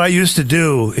this is what I used to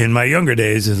do in my younger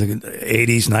days, in the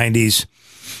 80s, 90s,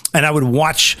 and I would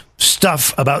watch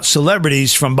stuff about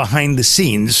celebrities from behind the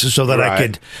scenes so that I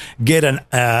could get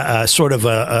a sort of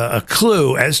a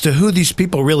clue as to who these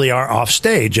people really are off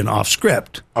stage and off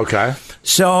script. Okay.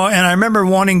 So, and I remember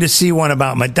wanting to see one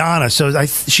about Madonna. So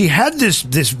she had this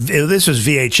was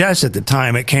VHS at the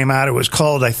time. It came out. It was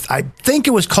called, I think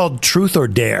it was called Truth or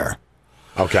Dare.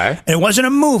 Okay. And it wasn't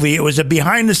a movie. It was a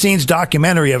behind-the-scenes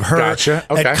documentary of her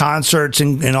at concerts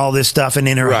and all this stuff and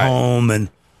in her home. And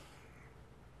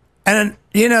And,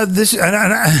 this,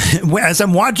 as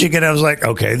I'm watching it, I was like,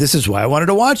 okay, this is why I wanted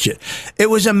to watch it. It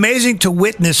was amazing to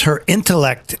witness her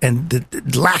intellect and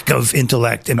the lack of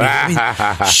intellect.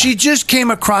 She just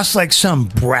came across like some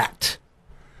brat,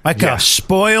 like a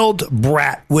spoiled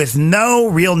brat with no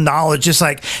real knowledge. Just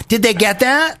like, did they get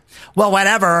that? Well,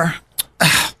 whatever.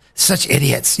 Such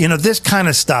idiots, this kind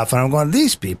of stuff. And I'm going,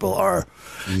 these people are.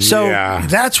 So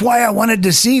that's why I wanted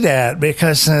to see that,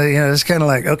 because, it's kind of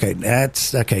like, okay,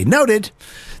 that's okay. Noted,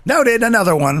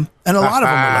 another one. And a lot of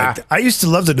them are like, I used to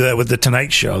love to do that with The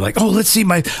Tonight Show. Like, let's see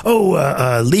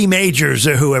Lee Majors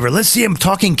or whoever. Let's see him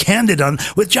talking candid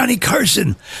with Johnny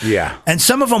Carson. Yeah. And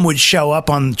some of them would show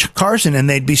up on Carson and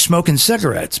they'd be smoking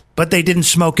cigarettes, but they didn't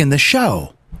smoke in the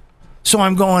show. So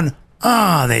I'm going,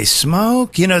 they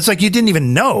smoke? It's like you didn't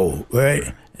even know,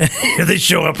 right? They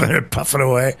show up and they're puffing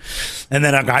away. And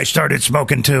then a guy started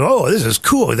smoking too. Oh, this is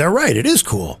cool. They're right. It is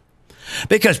cool.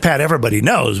 Because, Pat, everybody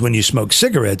knows when you smoke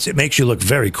cigarettes, it makes you look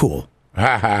very cool.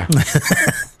 No.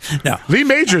 Lee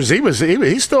Majors,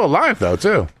 he's still alive, though,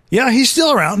 too. Yeah, he's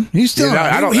still around. He's still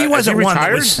around. He wasn't one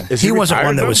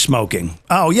that was smoking.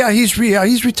 Oh, yeah, he's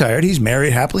retired. He's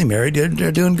married, happily married.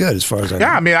 They're doing good as far as I know.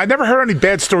 Yeah, I mean, I never heard any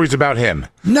bad stories about him.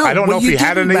 No, I don't know if he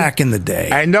had any back in the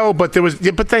day. I know, but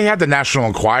they had the National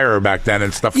Enquirer back then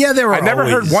and stuff. Yeah, I never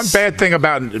heard one bad thing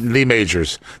about Lee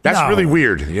Majors. That's really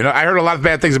weird. I heard a lot of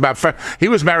bad things about. He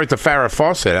was married to Farrah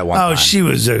Fawcett at one time. Oh, she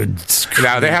was a.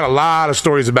 Now they had a lot of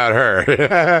stories about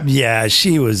her. Yeah,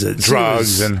 she was a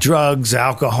drugs,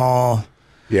 alcohol.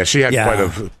 Yeah, she had quite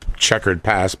a checkered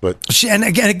past, but she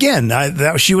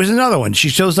was another one. She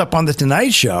shows up on the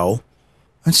Tonight Show,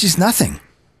 and she's nothing.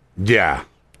 Yeah,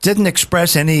 didn't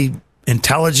express any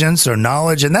intelligence or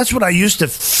knowledge, and that's what I used to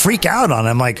freak out on.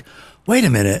 I'm like, wait a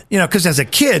minute, because as a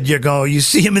kid, you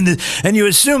see them and you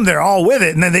assume they're all with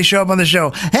it, and then they show up on the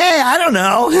show. Hey, I don't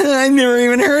know, I never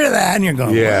even heard of that, and you're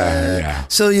going, yeah.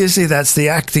 So you see, that's the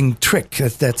acting trick.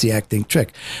 That's the acting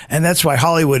trick, and that's why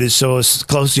Hollywood is so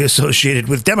closely associated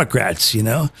with Democrats.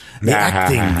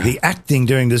 The acting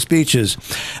during the speeches.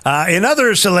 In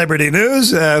other celebrity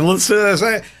news, let's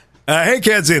say. Hey,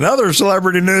 kids, in other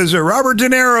celebrity news, Robert De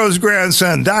Niro's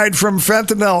grandson died from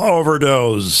fentanyl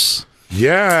overdose.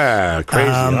 Yeah, crazy,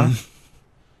 huh?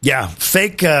 Yeah,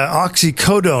 fake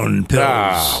oxycodone pills.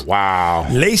 Ah, wow.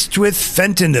 Laced with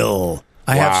fentanyl.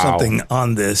 I have something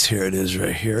on this. Here it is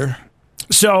right here.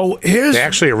 So here's... They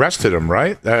actually arrested him,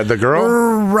 right? The girl?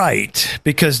 Right,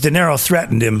 because De Niro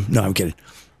threatened him. No, I'm kidding.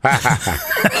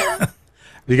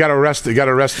 You got arrested. He got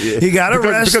arrested.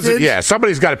 Because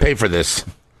somebody's got to pay for this.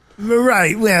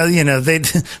 Right. Well,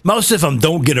 most of them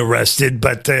don't get arrested,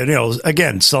 but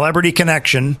again, celebrity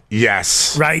connection.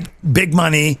 Yes. Right. Big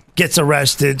money, gets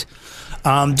arrested.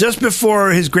 Just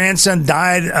before his grandson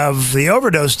died of the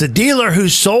overdose, the dealer who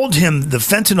sold him the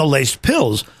fentanyl-laced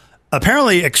pills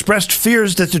apparently expressed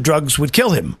fears that the drugs would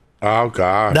kill him. Oh,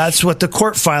 gosh. That's what the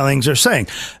court filings are saying.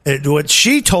 What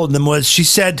she told them was, she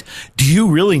said, "Do you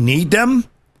really need them?"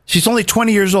 She's only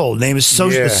 20 years old. Name is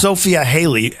Sophia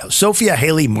Haley. Sophia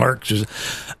Haley Marks.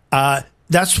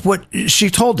 That's what she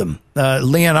told him.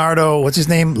 Leonardo, what's his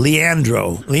name?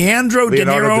 Leandro De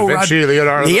Niro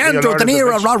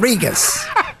Rodriguez.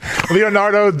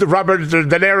 Leonardo Robert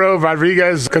De Niro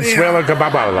Rodriguez Consuelo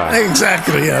Cababala.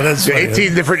 Exactly. Yeah, that's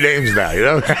 18 different names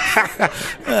now.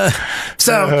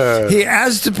 So he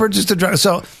asked to purchase the drug.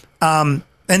 So, and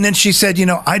then she said,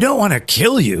 "I don't want to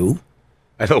kill you."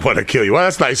 I don't want to kill you. Well,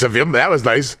 that's nice of him. That was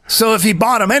nice. So if he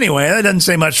bought him anyway, that doesn't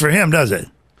say much for him, does it?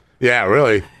 Yeah,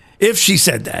 really. If she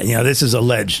said that, this is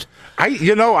alleged. I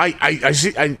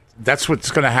see. That's what's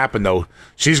going to happen, though.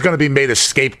 She's going to be made a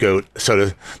scapegoat,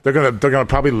 so they're going to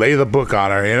probably lay the book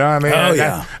on her. You know what I mean? Oh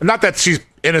yeah. Not that she's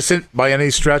innocent by any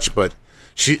stretch, but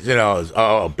she,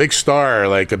 a big star,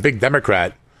 like a big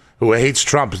Democrat who hates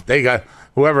Trump. They got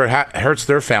whoever hurts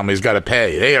their family's got to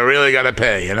pay. They really got to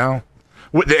pay. And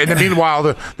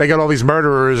meanwhile, they got all these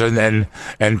murderers and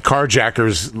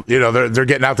carjackers. They're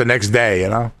getting out the next day. I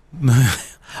know.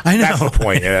 That's the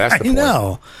point. Yeah, that's the point.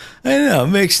 I know.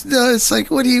 It's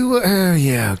like, what do you?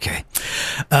 Yeah, okay.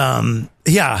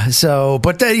 Yeah. So,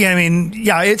 but then,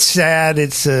 it's sad.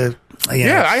 It's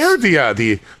Yeah, I heard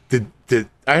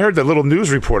I heard the little news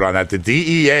report on that. The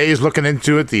DEA is looking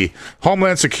into it. The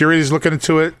Homeland Security is looking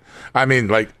into it. I mean,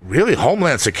 like, really,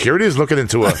 Homeland Security is looking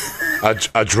into a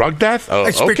drug death? Oh,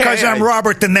 it's because I'm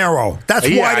Robert De Niro. That's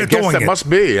why they're doing it. That must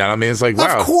be. I mean, it's like,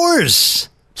 wow. Of course.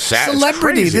 Sad.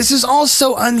 Celebrity. This is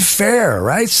also unfair,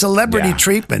 right? Celebrity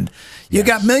treatment. You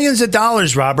got millions of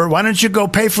dollars, Robert. Why don't you go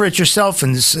pay for it yourself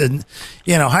and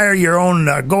hire your own?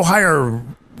 Go hire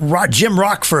Jim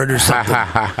Rockford or something.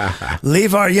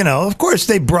 Leave our, of course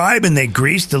they bribe and they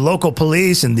grease the local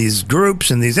police and these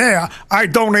groups and these, hey, I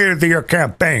donated to your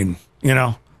campaign,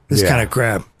 this kind of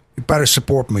crap. You better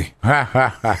support me.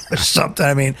 Something.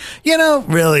 I mean,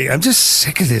 really, I'm just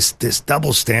sick of this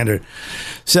double standard.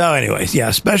 So anyways,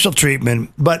 yeah, special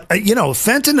treatment. But,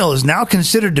 fentanyl is now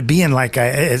considered to be in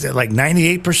is it like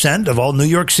 98% of all New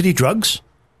York City drugs?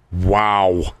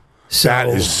 Wow. So, that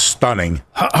is stunning.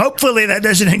 Hopefully that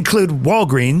doesn't include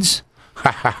Walgreens.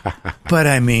 But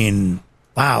I mean,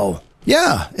 wow.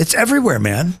 Yeah, it's everywhere,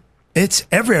 man. It's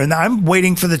everywhere. Now I'm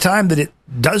waiting for the time that it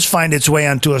does find its way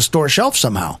onto a store shelf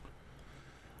somehow.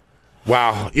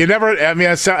 Wow.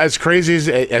 As crazy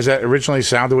as that originally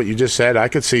sounded, what you just said, I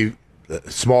could see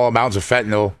small amounts of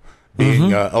fentanyl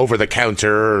being over the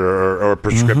counter or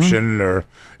prescription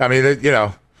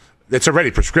it's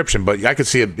already prescription, but I could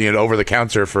see it being over the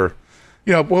counter for,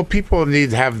 people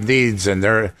have needs and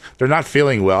they're not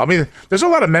feeling well. I mean, there's a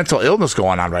lot of mental illness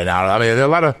going on right now. I mean,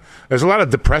 there's a lot of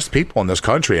depressed people in this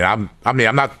country, and I'm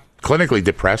not clinically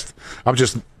depressed. I'm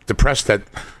just depressed that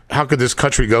how could this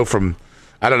country go from,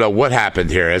 I don't know what happened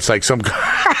here. It's like some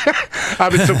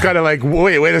kind of like,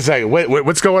 wait a second,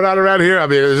 what's going on around here? I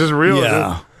mean, is this real?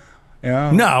 Yeah.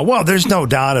 No, well, there's no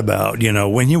doubt about,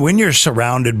 when you're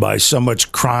surrounded by so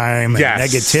much crime and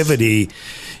negativity,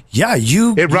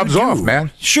 it rubs off,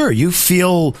 man. Sure, you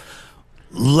feel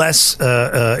less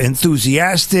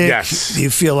enthusiastic. Yes. You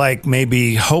feel like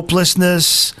maybe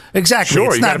hopelessness. Exactly. Sure,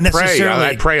 it's you not necessarily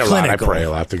I pray a clinical. lot. I pray a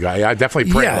lot to God. I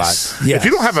definitely pray a lot. Yes. If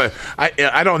you don't have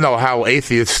I don't know how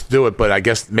atheists do it, but I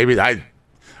guess maybe I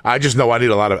just know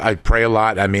I pray a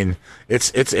lot. I mean,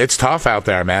 it's tough out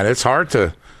there, man. It's hard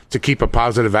to keep a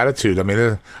positive attitude. I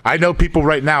mean, I know people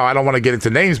right now, I don't want to get into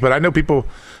names, but I know people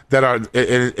that are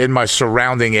in my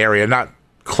surrounding area, not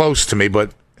close to me,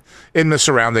 but in the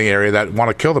surrounding area that want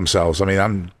to kill themselves. I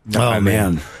mean,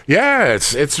 man. Yeah,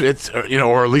 it's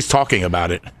or at least talking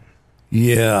about it.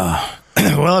 Yeah.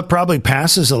 Well, it probably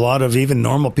passes a lot of even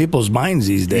normal people's minds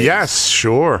these days. Yes,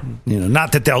 sure.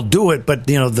 Not that they'll do it, but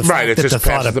the fact that the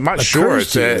thought of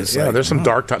there's some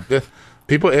dark time.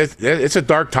 People, it's a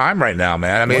dark time right now,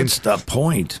 man. I mean, what's the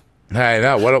point? I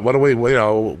know. What do we?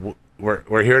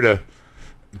 We're here to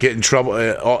get in trouble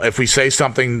if we say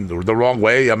something the wrong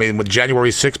way. I mean, with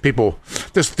January 6th, people.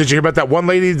 Did you hear about that one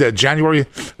lady? The January,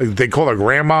 they call her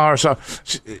grandma or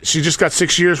something. She just got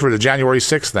 6 years for the January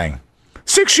 6th thing.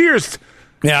 6 years.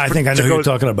 Yeah, I think I know who you're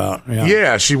talking about.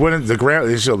 Yeah, she went.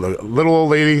 She's a little old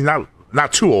lady,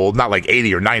 not too old, not like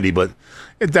 80 or 90, but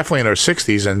definitely in her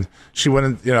 60s, and she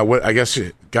went. I guess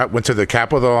she went to the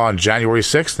Capitol on January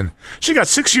 6th, and she got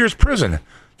 6 years prison.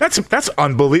 That's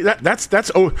unbelievable.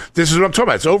 This is what I'm talking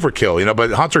about. It's overkill,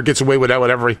 But Hunter gets away with that.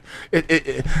 Whatever.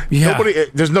 Nobody.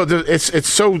 It's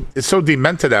so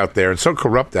demented out there and so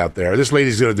corrupt out there. This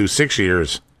lady's going to do 6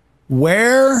 years.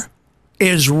 Where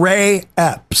is Ray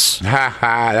Epps?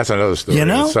 That's another story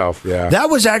in itself. Yeah, that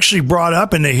was actually brought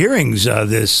up in the hearings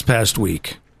this past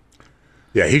week.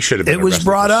 Yeah, he should have been. It was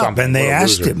brought up, and they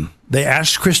asked him. They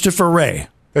asked Christopher Wray.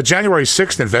 The January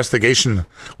 6th investigation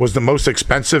was the most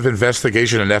expensive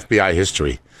investigation in FBI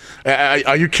history.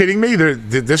 Are you kidding me?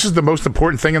 This is the most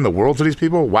important thing in the world to these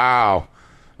people? Wow.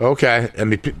 Okay. I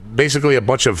mean, basically a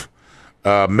bunch of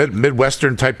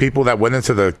Midwestern type people that went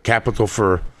into the Capitol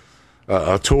for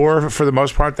a tour for the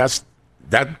most part.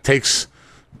 That takes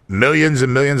millions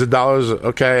and millions of dollars.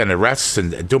 Okay. And arrests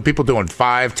and people doing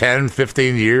 5, 10,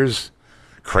 15 years.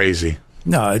 Crazy.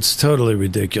 No, it's totally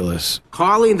ridiculous.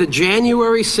 Calling the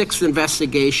January 6th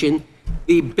investigation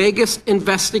the biggest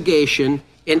investigation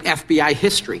in FBI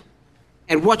history.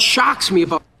 And what shocks me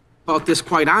about this,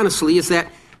 quite honestly, is that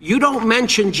you don't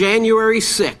mention January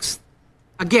 6th.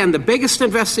 Again, the biggest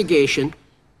investigation,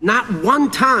 not one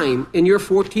time in your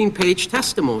 14-page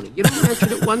testimony. You don't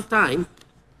mention it one time.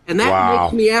 And that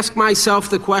makes me ask myself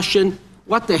the question,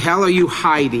 what the hell are you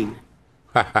hiding?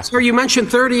 Sir, you mentioned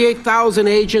 38,000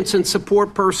 agents and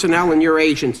support personnel in your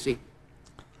agency.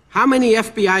 How many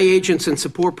FBI agents and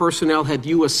support personnel had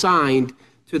you assigned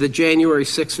to the January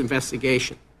 6th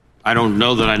investigation? I don't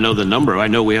know that I know the number. I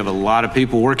know we have a lot of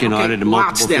people working on it in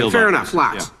multiple fields. Fair enough,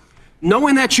 lots. Yeah.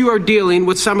 Knowing that you are dealing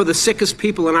with some of the sickest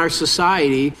people in our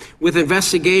society with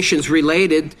investigations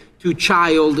related to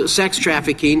child sex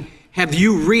trafficking, have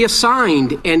you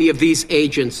reassigned any of these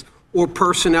agents or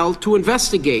personnel to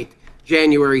investigate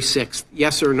January 6th?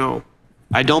 Yes or no?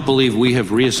 I don't believe we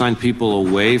have reassigned people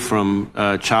away from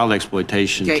child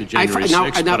exploitation to January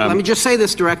 6th. Now, let me just say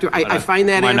this, Director. I find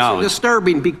that answer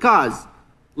disturbing because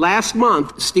last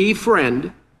month, Steve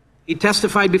Friend, he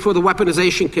testified before the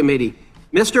Weaponization Committee.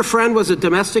 Mr. Friend was a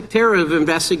domestic terror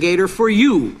investigator for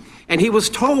you, and he was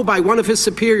told by one of his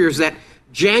superiors that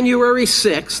January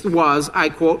 6th was, I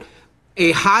quote,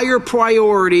 a higher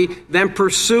priority than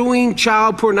pursuing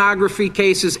child pornography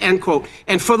cases, end quote.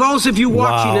 And for those of you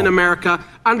watching in America,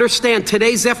 understand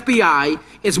today's FBI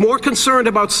is more concerned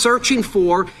about searching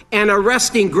for and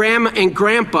arresting Grandma and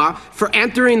Grandpa for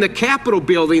entering the Capitol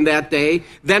building that day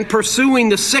than pursuing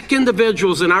the sick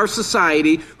individuals in our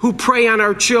society who prey on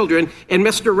our children. And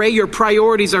Mr. Wray, your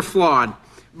priorities are flawed.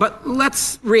 But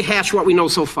let's rehash what we know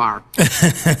so far. He's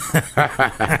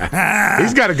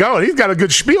got to go. He's got a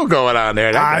good spiel going on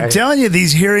there. I'm telling you,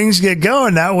 these hearings get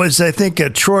going. That was, I think,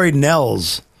 Troy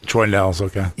Nehls. Troy Nehls,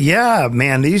 okay. Yeah,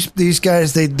 man, these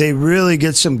guys, they really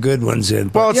get some good ones in.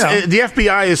 Well, the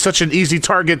FBI is such an easy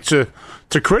target to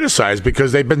criticize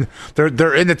because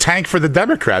they're in the tank for the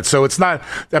Democrats. So it's not.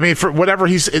 I mean, for whatever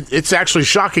it's actually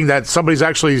shocking that somebody's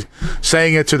actually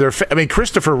saying it to their. I mean,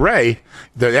 Christopher Wray,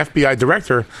 the FBI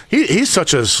director, he's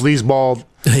such a sleazeball.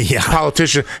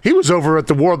 Politician. He was over at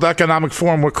the World Economic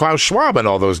Forum with Klaus Schwab and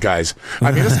all those guys.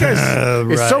 I mean, this guy's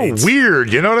it's so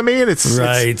weird. You know what I mean? It's so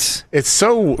I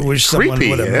wish creepy. Someone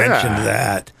would have mentioned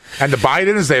that. And the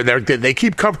Bidens, they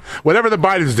keep covering whatever the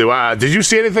Bidens do. Did you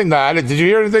see anything? No. Did you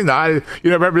hear anything? No. You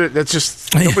know, remember that's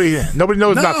just nobody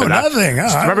knows nothing. Nothing.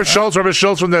 Remember Schultz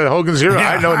from the Hogan's Hero?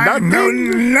 Yeah, I know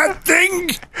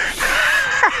nothing.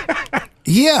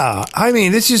 Yeah, I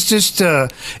mean, this is just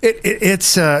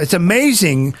it's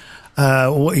amazing.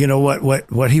 You know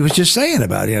what he was just saying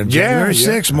about January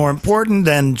 6th more important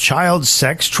than child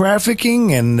sex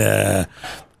trafficking, and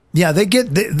they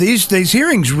get these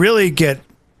hearings really get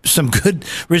some good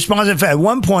response. In fact, at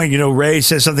one point, Wray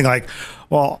says something like,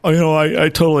 "Well, I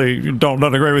totally don't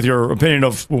agree with your opinion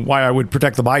of why I would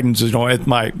protect the Bidens.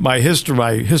 My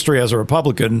history as a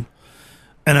Republican."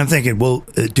 And I'm thinking, well,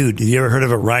 dude, have you ever heard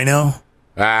of a rhino?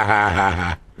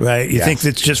 Right? You think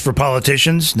it's just for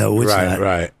politicians? No, it's not.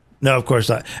 Right. No, of course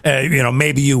not.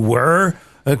 Maybe you were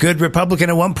a good Republican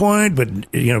at one point, but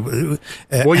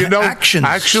actions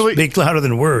actually speak louder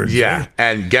than words. Yeah, right?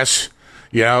 And guess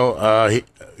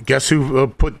who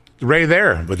put Wray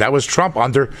there? But that was Trump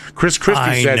under Chris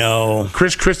Christie. I know.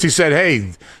 Chris Christie said,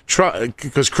 "Hey, Trump,"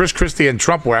 because Chris Christie and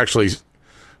Trump were actually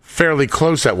fairly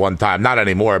close at one time. Not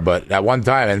anymore, but at one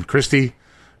time. And Christie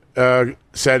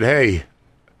said, "Hey,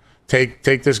 take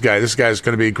this guy. This guy's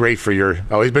going to be great for your."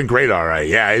 Oh, he's been great, all right.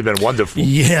 Yeah, he's been wonderful.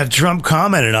 Yeah, Trump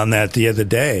commented on that the other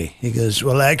day. He goes,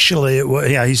 "Well, actually,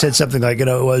 he said something like, it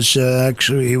was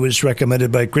actually he was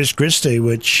recommended by Chris Christie,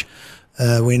 which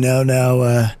we know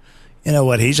now.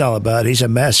 What he's all about. He's a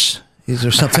mess."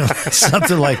 Or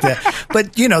something like that.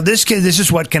 But this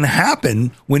is what can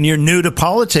happen when you're new to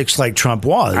politics, like Trump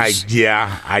was. I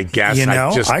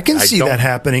guess. I can see that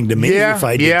happening to me if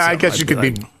I did. Yeah, I guess you could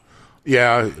be.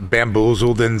 Yeah,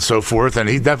 bamboozled and so forth, and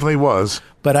he definitely was.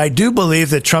 But I do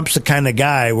believe that Trump's the kind of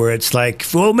guy where it's like,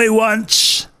 fool me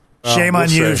once, shame on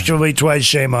you, fool me twice,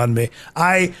 shame on me.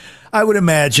 I would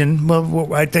imagine.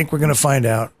 Well, I think we're going to find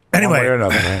out. Anyway. One way or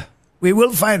another, right? We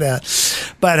will find out.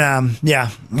 But,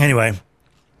 anyway.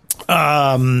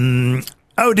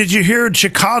 Did you hear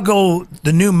Chicago,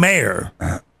 the new mayor?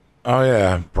 Oh,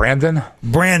 yeah. Brandon?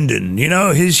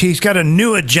 He's got a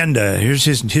new agenda. Here's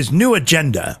his new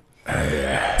agenda.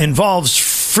 Involves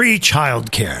free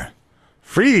child care.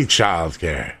 Free child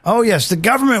care? Oh, yes. The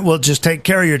government will just take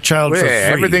care of your child for free.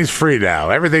 Everything's free now.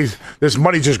 This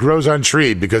money just grows on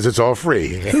tree because it's all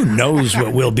free. Who knows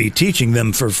what we'll be teaching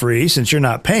them for free since you're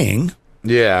not paying?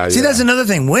 Yeah. See, that's another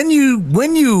thing. When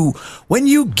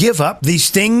you give up these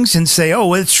things and say,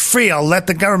 "Oh, it's free. I'll let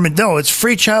the government know it's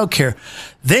free child care,"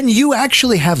 then you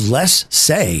actually have less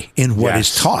say in what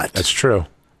is taught. That's true.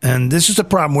 And this is the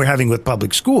problem we're having with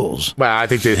public schools. Well, I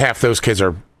think that half those kids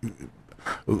are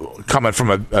coming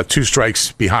from a 2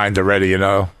 strikes behind already,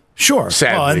 Sure.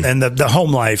 Sadly. Well, and the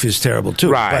home life is terrible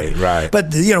too. Right.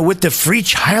 But with the free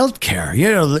child care,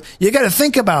 you got to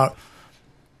think about,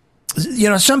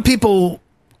 some people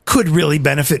could really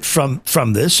benefit from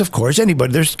this. Of course,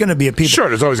 anybody. There's going to be people. Sure,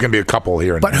 there's always going to be a couple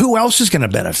here. But who else is going to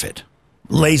benefit?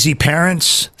 Lazy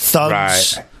parents,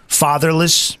 thugs,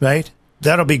 fatherless, right?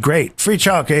 That'll be great. Free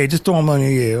child care. Just throw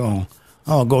money.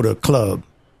 I'll go to a club.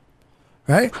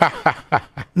 Right?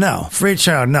 No, free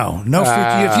child. No free.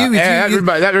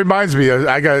 That reminds me.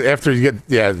 I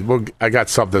got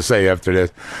something to say after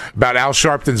this about Al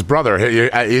Sharpton's brother.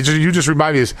 You just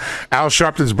remind me. Al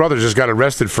Sharpton's brother just got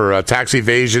arrested for tax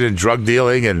evasion and drug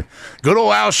dealing. And good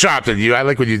old Al Sharpton. I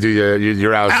like when you do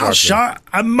your Al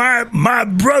Sharpton. My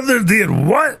brother did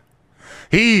what?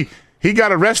 He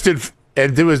got arrested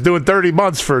and was doing 30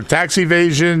 months for tax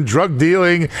evasion, drug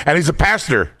dealing, and he's a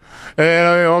pastor.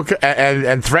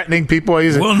 and threatening people.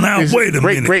 He's wait a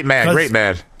minute. Great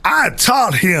man. I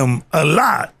taught him a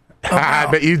lot. I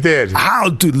bet you did. How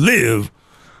to live,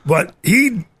 but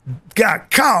he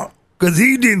got caught because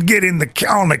he didn't get on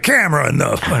the camera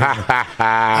enough.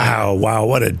 Oh, wow,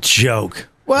 what a joke.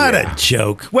 What a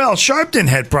joke. Well, Sharpton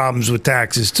had problems with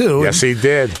taxes, too. Yes, he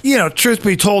did. You know, truth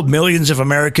be told, millions of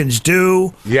Americans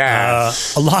do.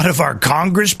 Yes. A lot of our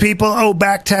Congress people owe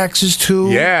back taxes,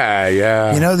 too.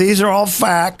 Yeah. You know, these are all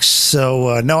facts.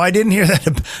 So, no, I didn't hear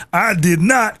that. I did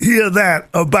not hear that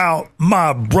about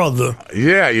my brother.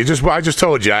 Yeah, I just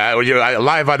told you.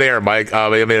 Live on air, Mike.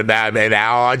 Al,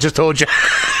 I just told you.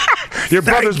 Your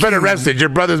brother's been arrested.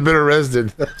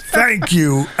 Thank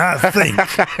you, I think.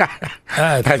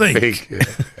 I think.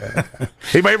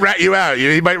 He might rat you out.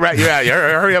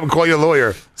 Hurry up and call your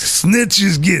lawyer.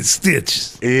 Snitches get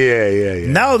stitches.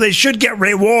 Yeah. No, they should get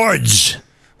rewards.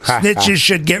 Snitches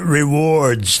should get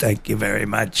rewards. Thank you very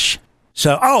much.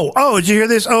 So, did you hear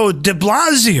this? Oh, De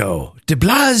Blasio.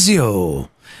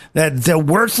 The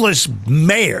worthless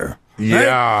mayor.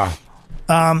 Yeah.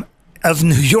 Right? Of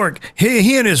New York.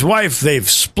 He and his wife, they've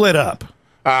split up.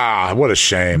 Ah, what a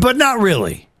shame. But not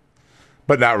really.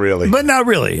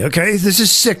 Okay, this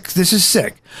is sick.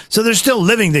 So they're still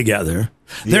living together.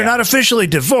 They're not officially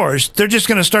divorced. They're just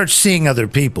going to start seeing other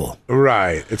people.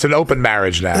 Right. It's an open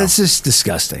marriage now. This is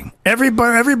disgusting.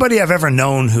 Everybody I've ever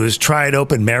known who has tried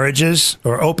open marriages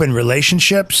or open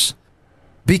relationships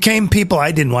became people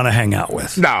I didn't want to hang out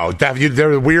with. No, they're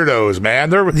weirdos,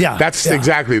 man. That's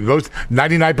exactly. Most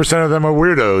 99% of them are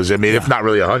weirdos. I mean, if not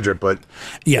really 100, but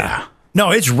yeah.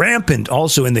 No, it's rampant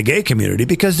also in the gay community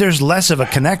because there's less of a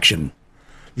connection.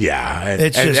 Yeah,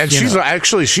 and she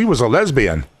was a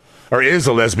lesbian. Or is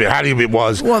a lesbian. How do you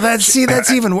was? Well, that's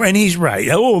even, and he's right.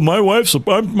 Oh, my wife's,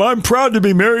 I'm proud to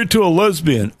be married to a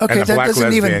lesbian. Okay, that doesn't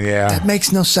lesbian, that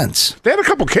makes no sense. They had a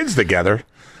couple kids together.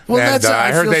 Well, and,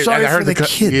 I feel sorry for the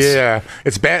kids. Yeah,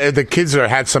 it's bad. The kids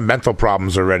had some mental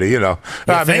problems already, you know.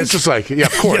 I mean, it's just like, of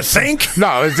course. You think?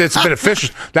 No, it's been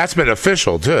official. That's been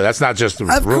official, too. That's not just a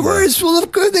rumor. Of course. Well,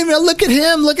 of course. Look at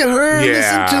him. Look at her. Yeah.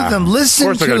 Listen to them.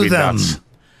 Listen to them. Nuts.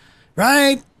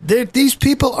 Right? These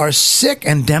people are sick,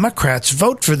 and Democrats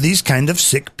vote for these kind of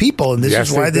sick people, and this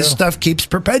is why this stuff keeps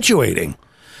perpetuating.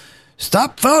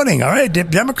 Stop voting, all right?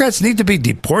 Democrats need to be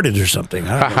deported or something.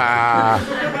 Man, all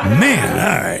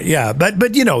right, yeah, but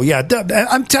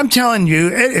I'm telling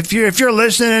you, if you're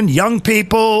listening, young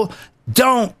people,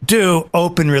 don't do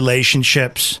open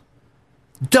relationships.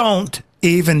 Don't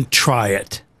even try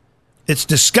it. It's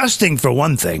disgusting for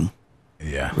one thing.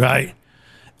 Yeah. Right?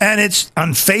 And it's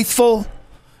unfaithful.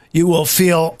 You will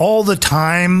feel all the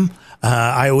time.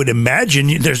 I would imagine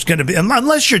there's going to be,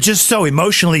 unless you're just so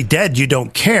emotionally dead you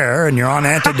don't care and you're on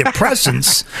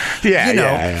antidepressants.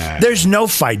 There's no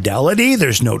fidelity.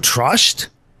 There's no trust.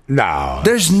 No.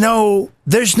 There's no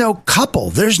couple.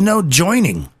 There's no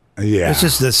joining. Yeah. It's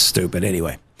just this stupid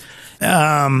anyway.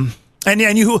 And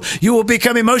you will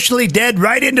become emotionally dead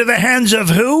right into the hands of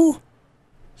who?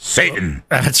 Satan.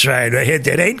 That's right.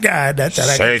 It ain't God. That's what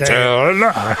Satan.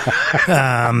 I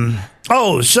can say.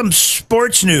 Some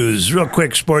sports news. Real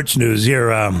quick sports news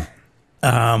here.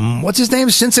 What's his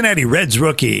name? Cincinnati Reds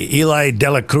rookie, Eli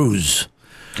De La Cruz.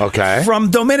 Okay.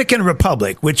 From Dominican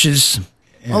Republic, which is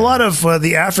a lot of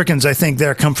the Africans, I think,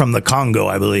 there come from the Congo,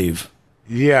 I believe.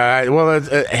 Yeah, well,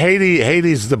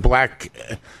 Haiti's the black.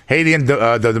 Haiti and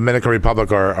the Dominican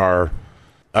Republic are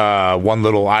one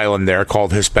little island there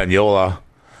called Hispaniola.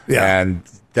 Yeah. And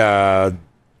the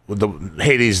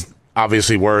Haiti's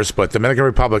obviously worse, but Dominican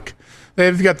Republic,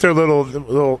 they've got their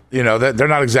little they're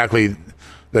not exactly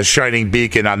the shining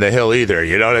beacon on the hill either.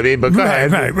 You know what I mean? But go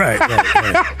ahead. Right.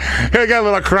 They got a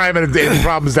little crime and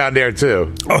problems down there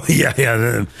too. Oh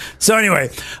yeah. So anyway,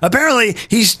 apparently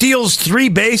he steals 3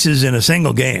 bases in a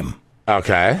single game.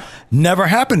 Okay. Never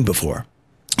happened before.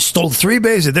 Stole 3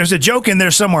 bases. There's a joke in there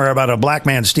somewhere about a black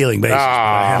man stealing bases.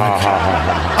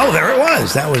 Oh, there it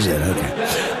was. That was it. Okay.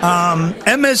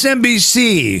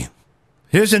 MSNBC.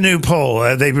 Here's a new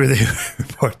poll. They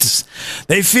report this.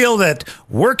 They feel that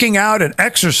working out and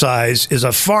exercise is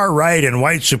a far right and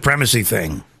white supremacy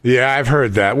thing. Yeah, I've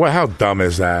heard that. Well, how dumb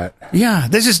is that? Yeah,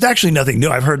 this is actually nothing new.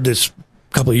 I've heard this a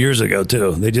couple of years ago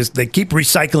too. They keep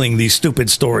recycling these stupid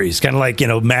stories, kind of like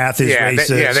math is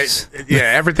racist.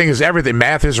 Everything is everything.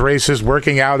 Math is racist.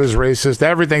 Working out is racist.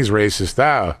 Everything's racist.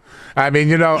 Oh, I mean,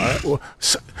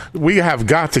 we have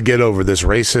got to get over this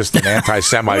racist and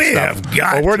anti-Semite stuff.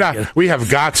 We have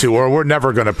got to, or we're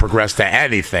never going to progress to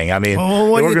anything. I mean,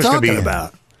 what are you talking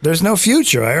about? There's no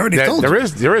future. I already told you.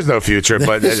 There is no future,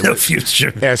 but there's no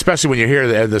future. Yeah, especially when you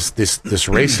hear this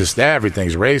racist.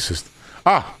 Everything's racist.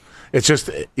 Oh, it's just,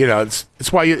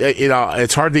 it's why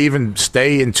it's hard to even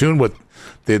stay in tune with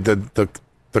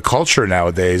the culture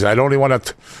nowadays. I don't even want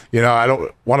to, I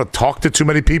don't want to talk to too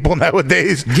many people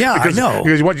nowadays. Yeah, I know.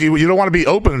 Because you don't want to be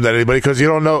open to anybody because you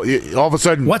don't know. All of a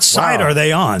sudden, what side are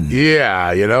they on?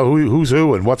 Yeah, who's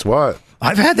who and what's what.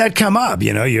 I've had that come up,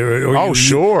 I'm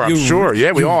sure.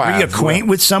 Yeah, we all have. Reacquaint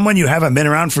with someone you haven't been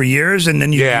around for years, and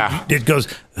then it goes,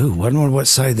 ooh, I wonder what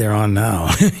side they're on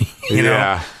now. you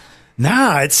know?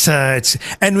 Nah, it's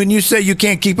and when you say you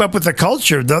can't keep up with the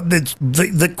culture,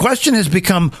 the question has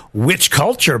become which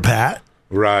culture, Pat?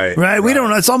 Right. We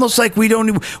don't know. It's almost like we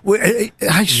don't. It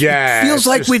feels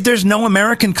like there's no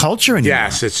American culture anymore.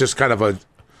 Yes, it's just kind of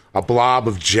a blob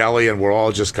of jelly, and we're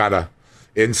all just kind of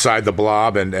inside the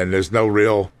blob, and there's no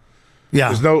real.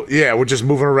 Yeah. We're just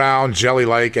moving around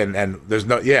jelly-like, and there's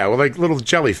no. Yeah, we're like little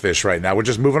jellyfish right now. We're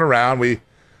just moving around.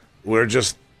 We're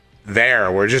just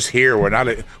there. We're just here.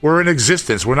 We're in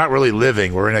existence. We're not really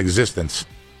living. We're in existence.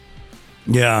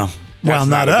 Yeah. Well,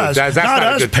 not us. Not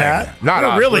us, Pat.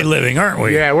 We're really living, aren't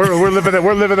we? Yeah, we're living it.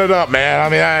 We're living it up, man. I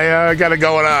mean, I got it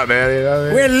going on,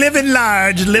 man. We're living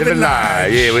large. Living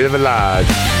large. Yeah, we live large.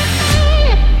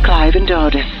 Clive and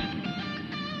Dardis.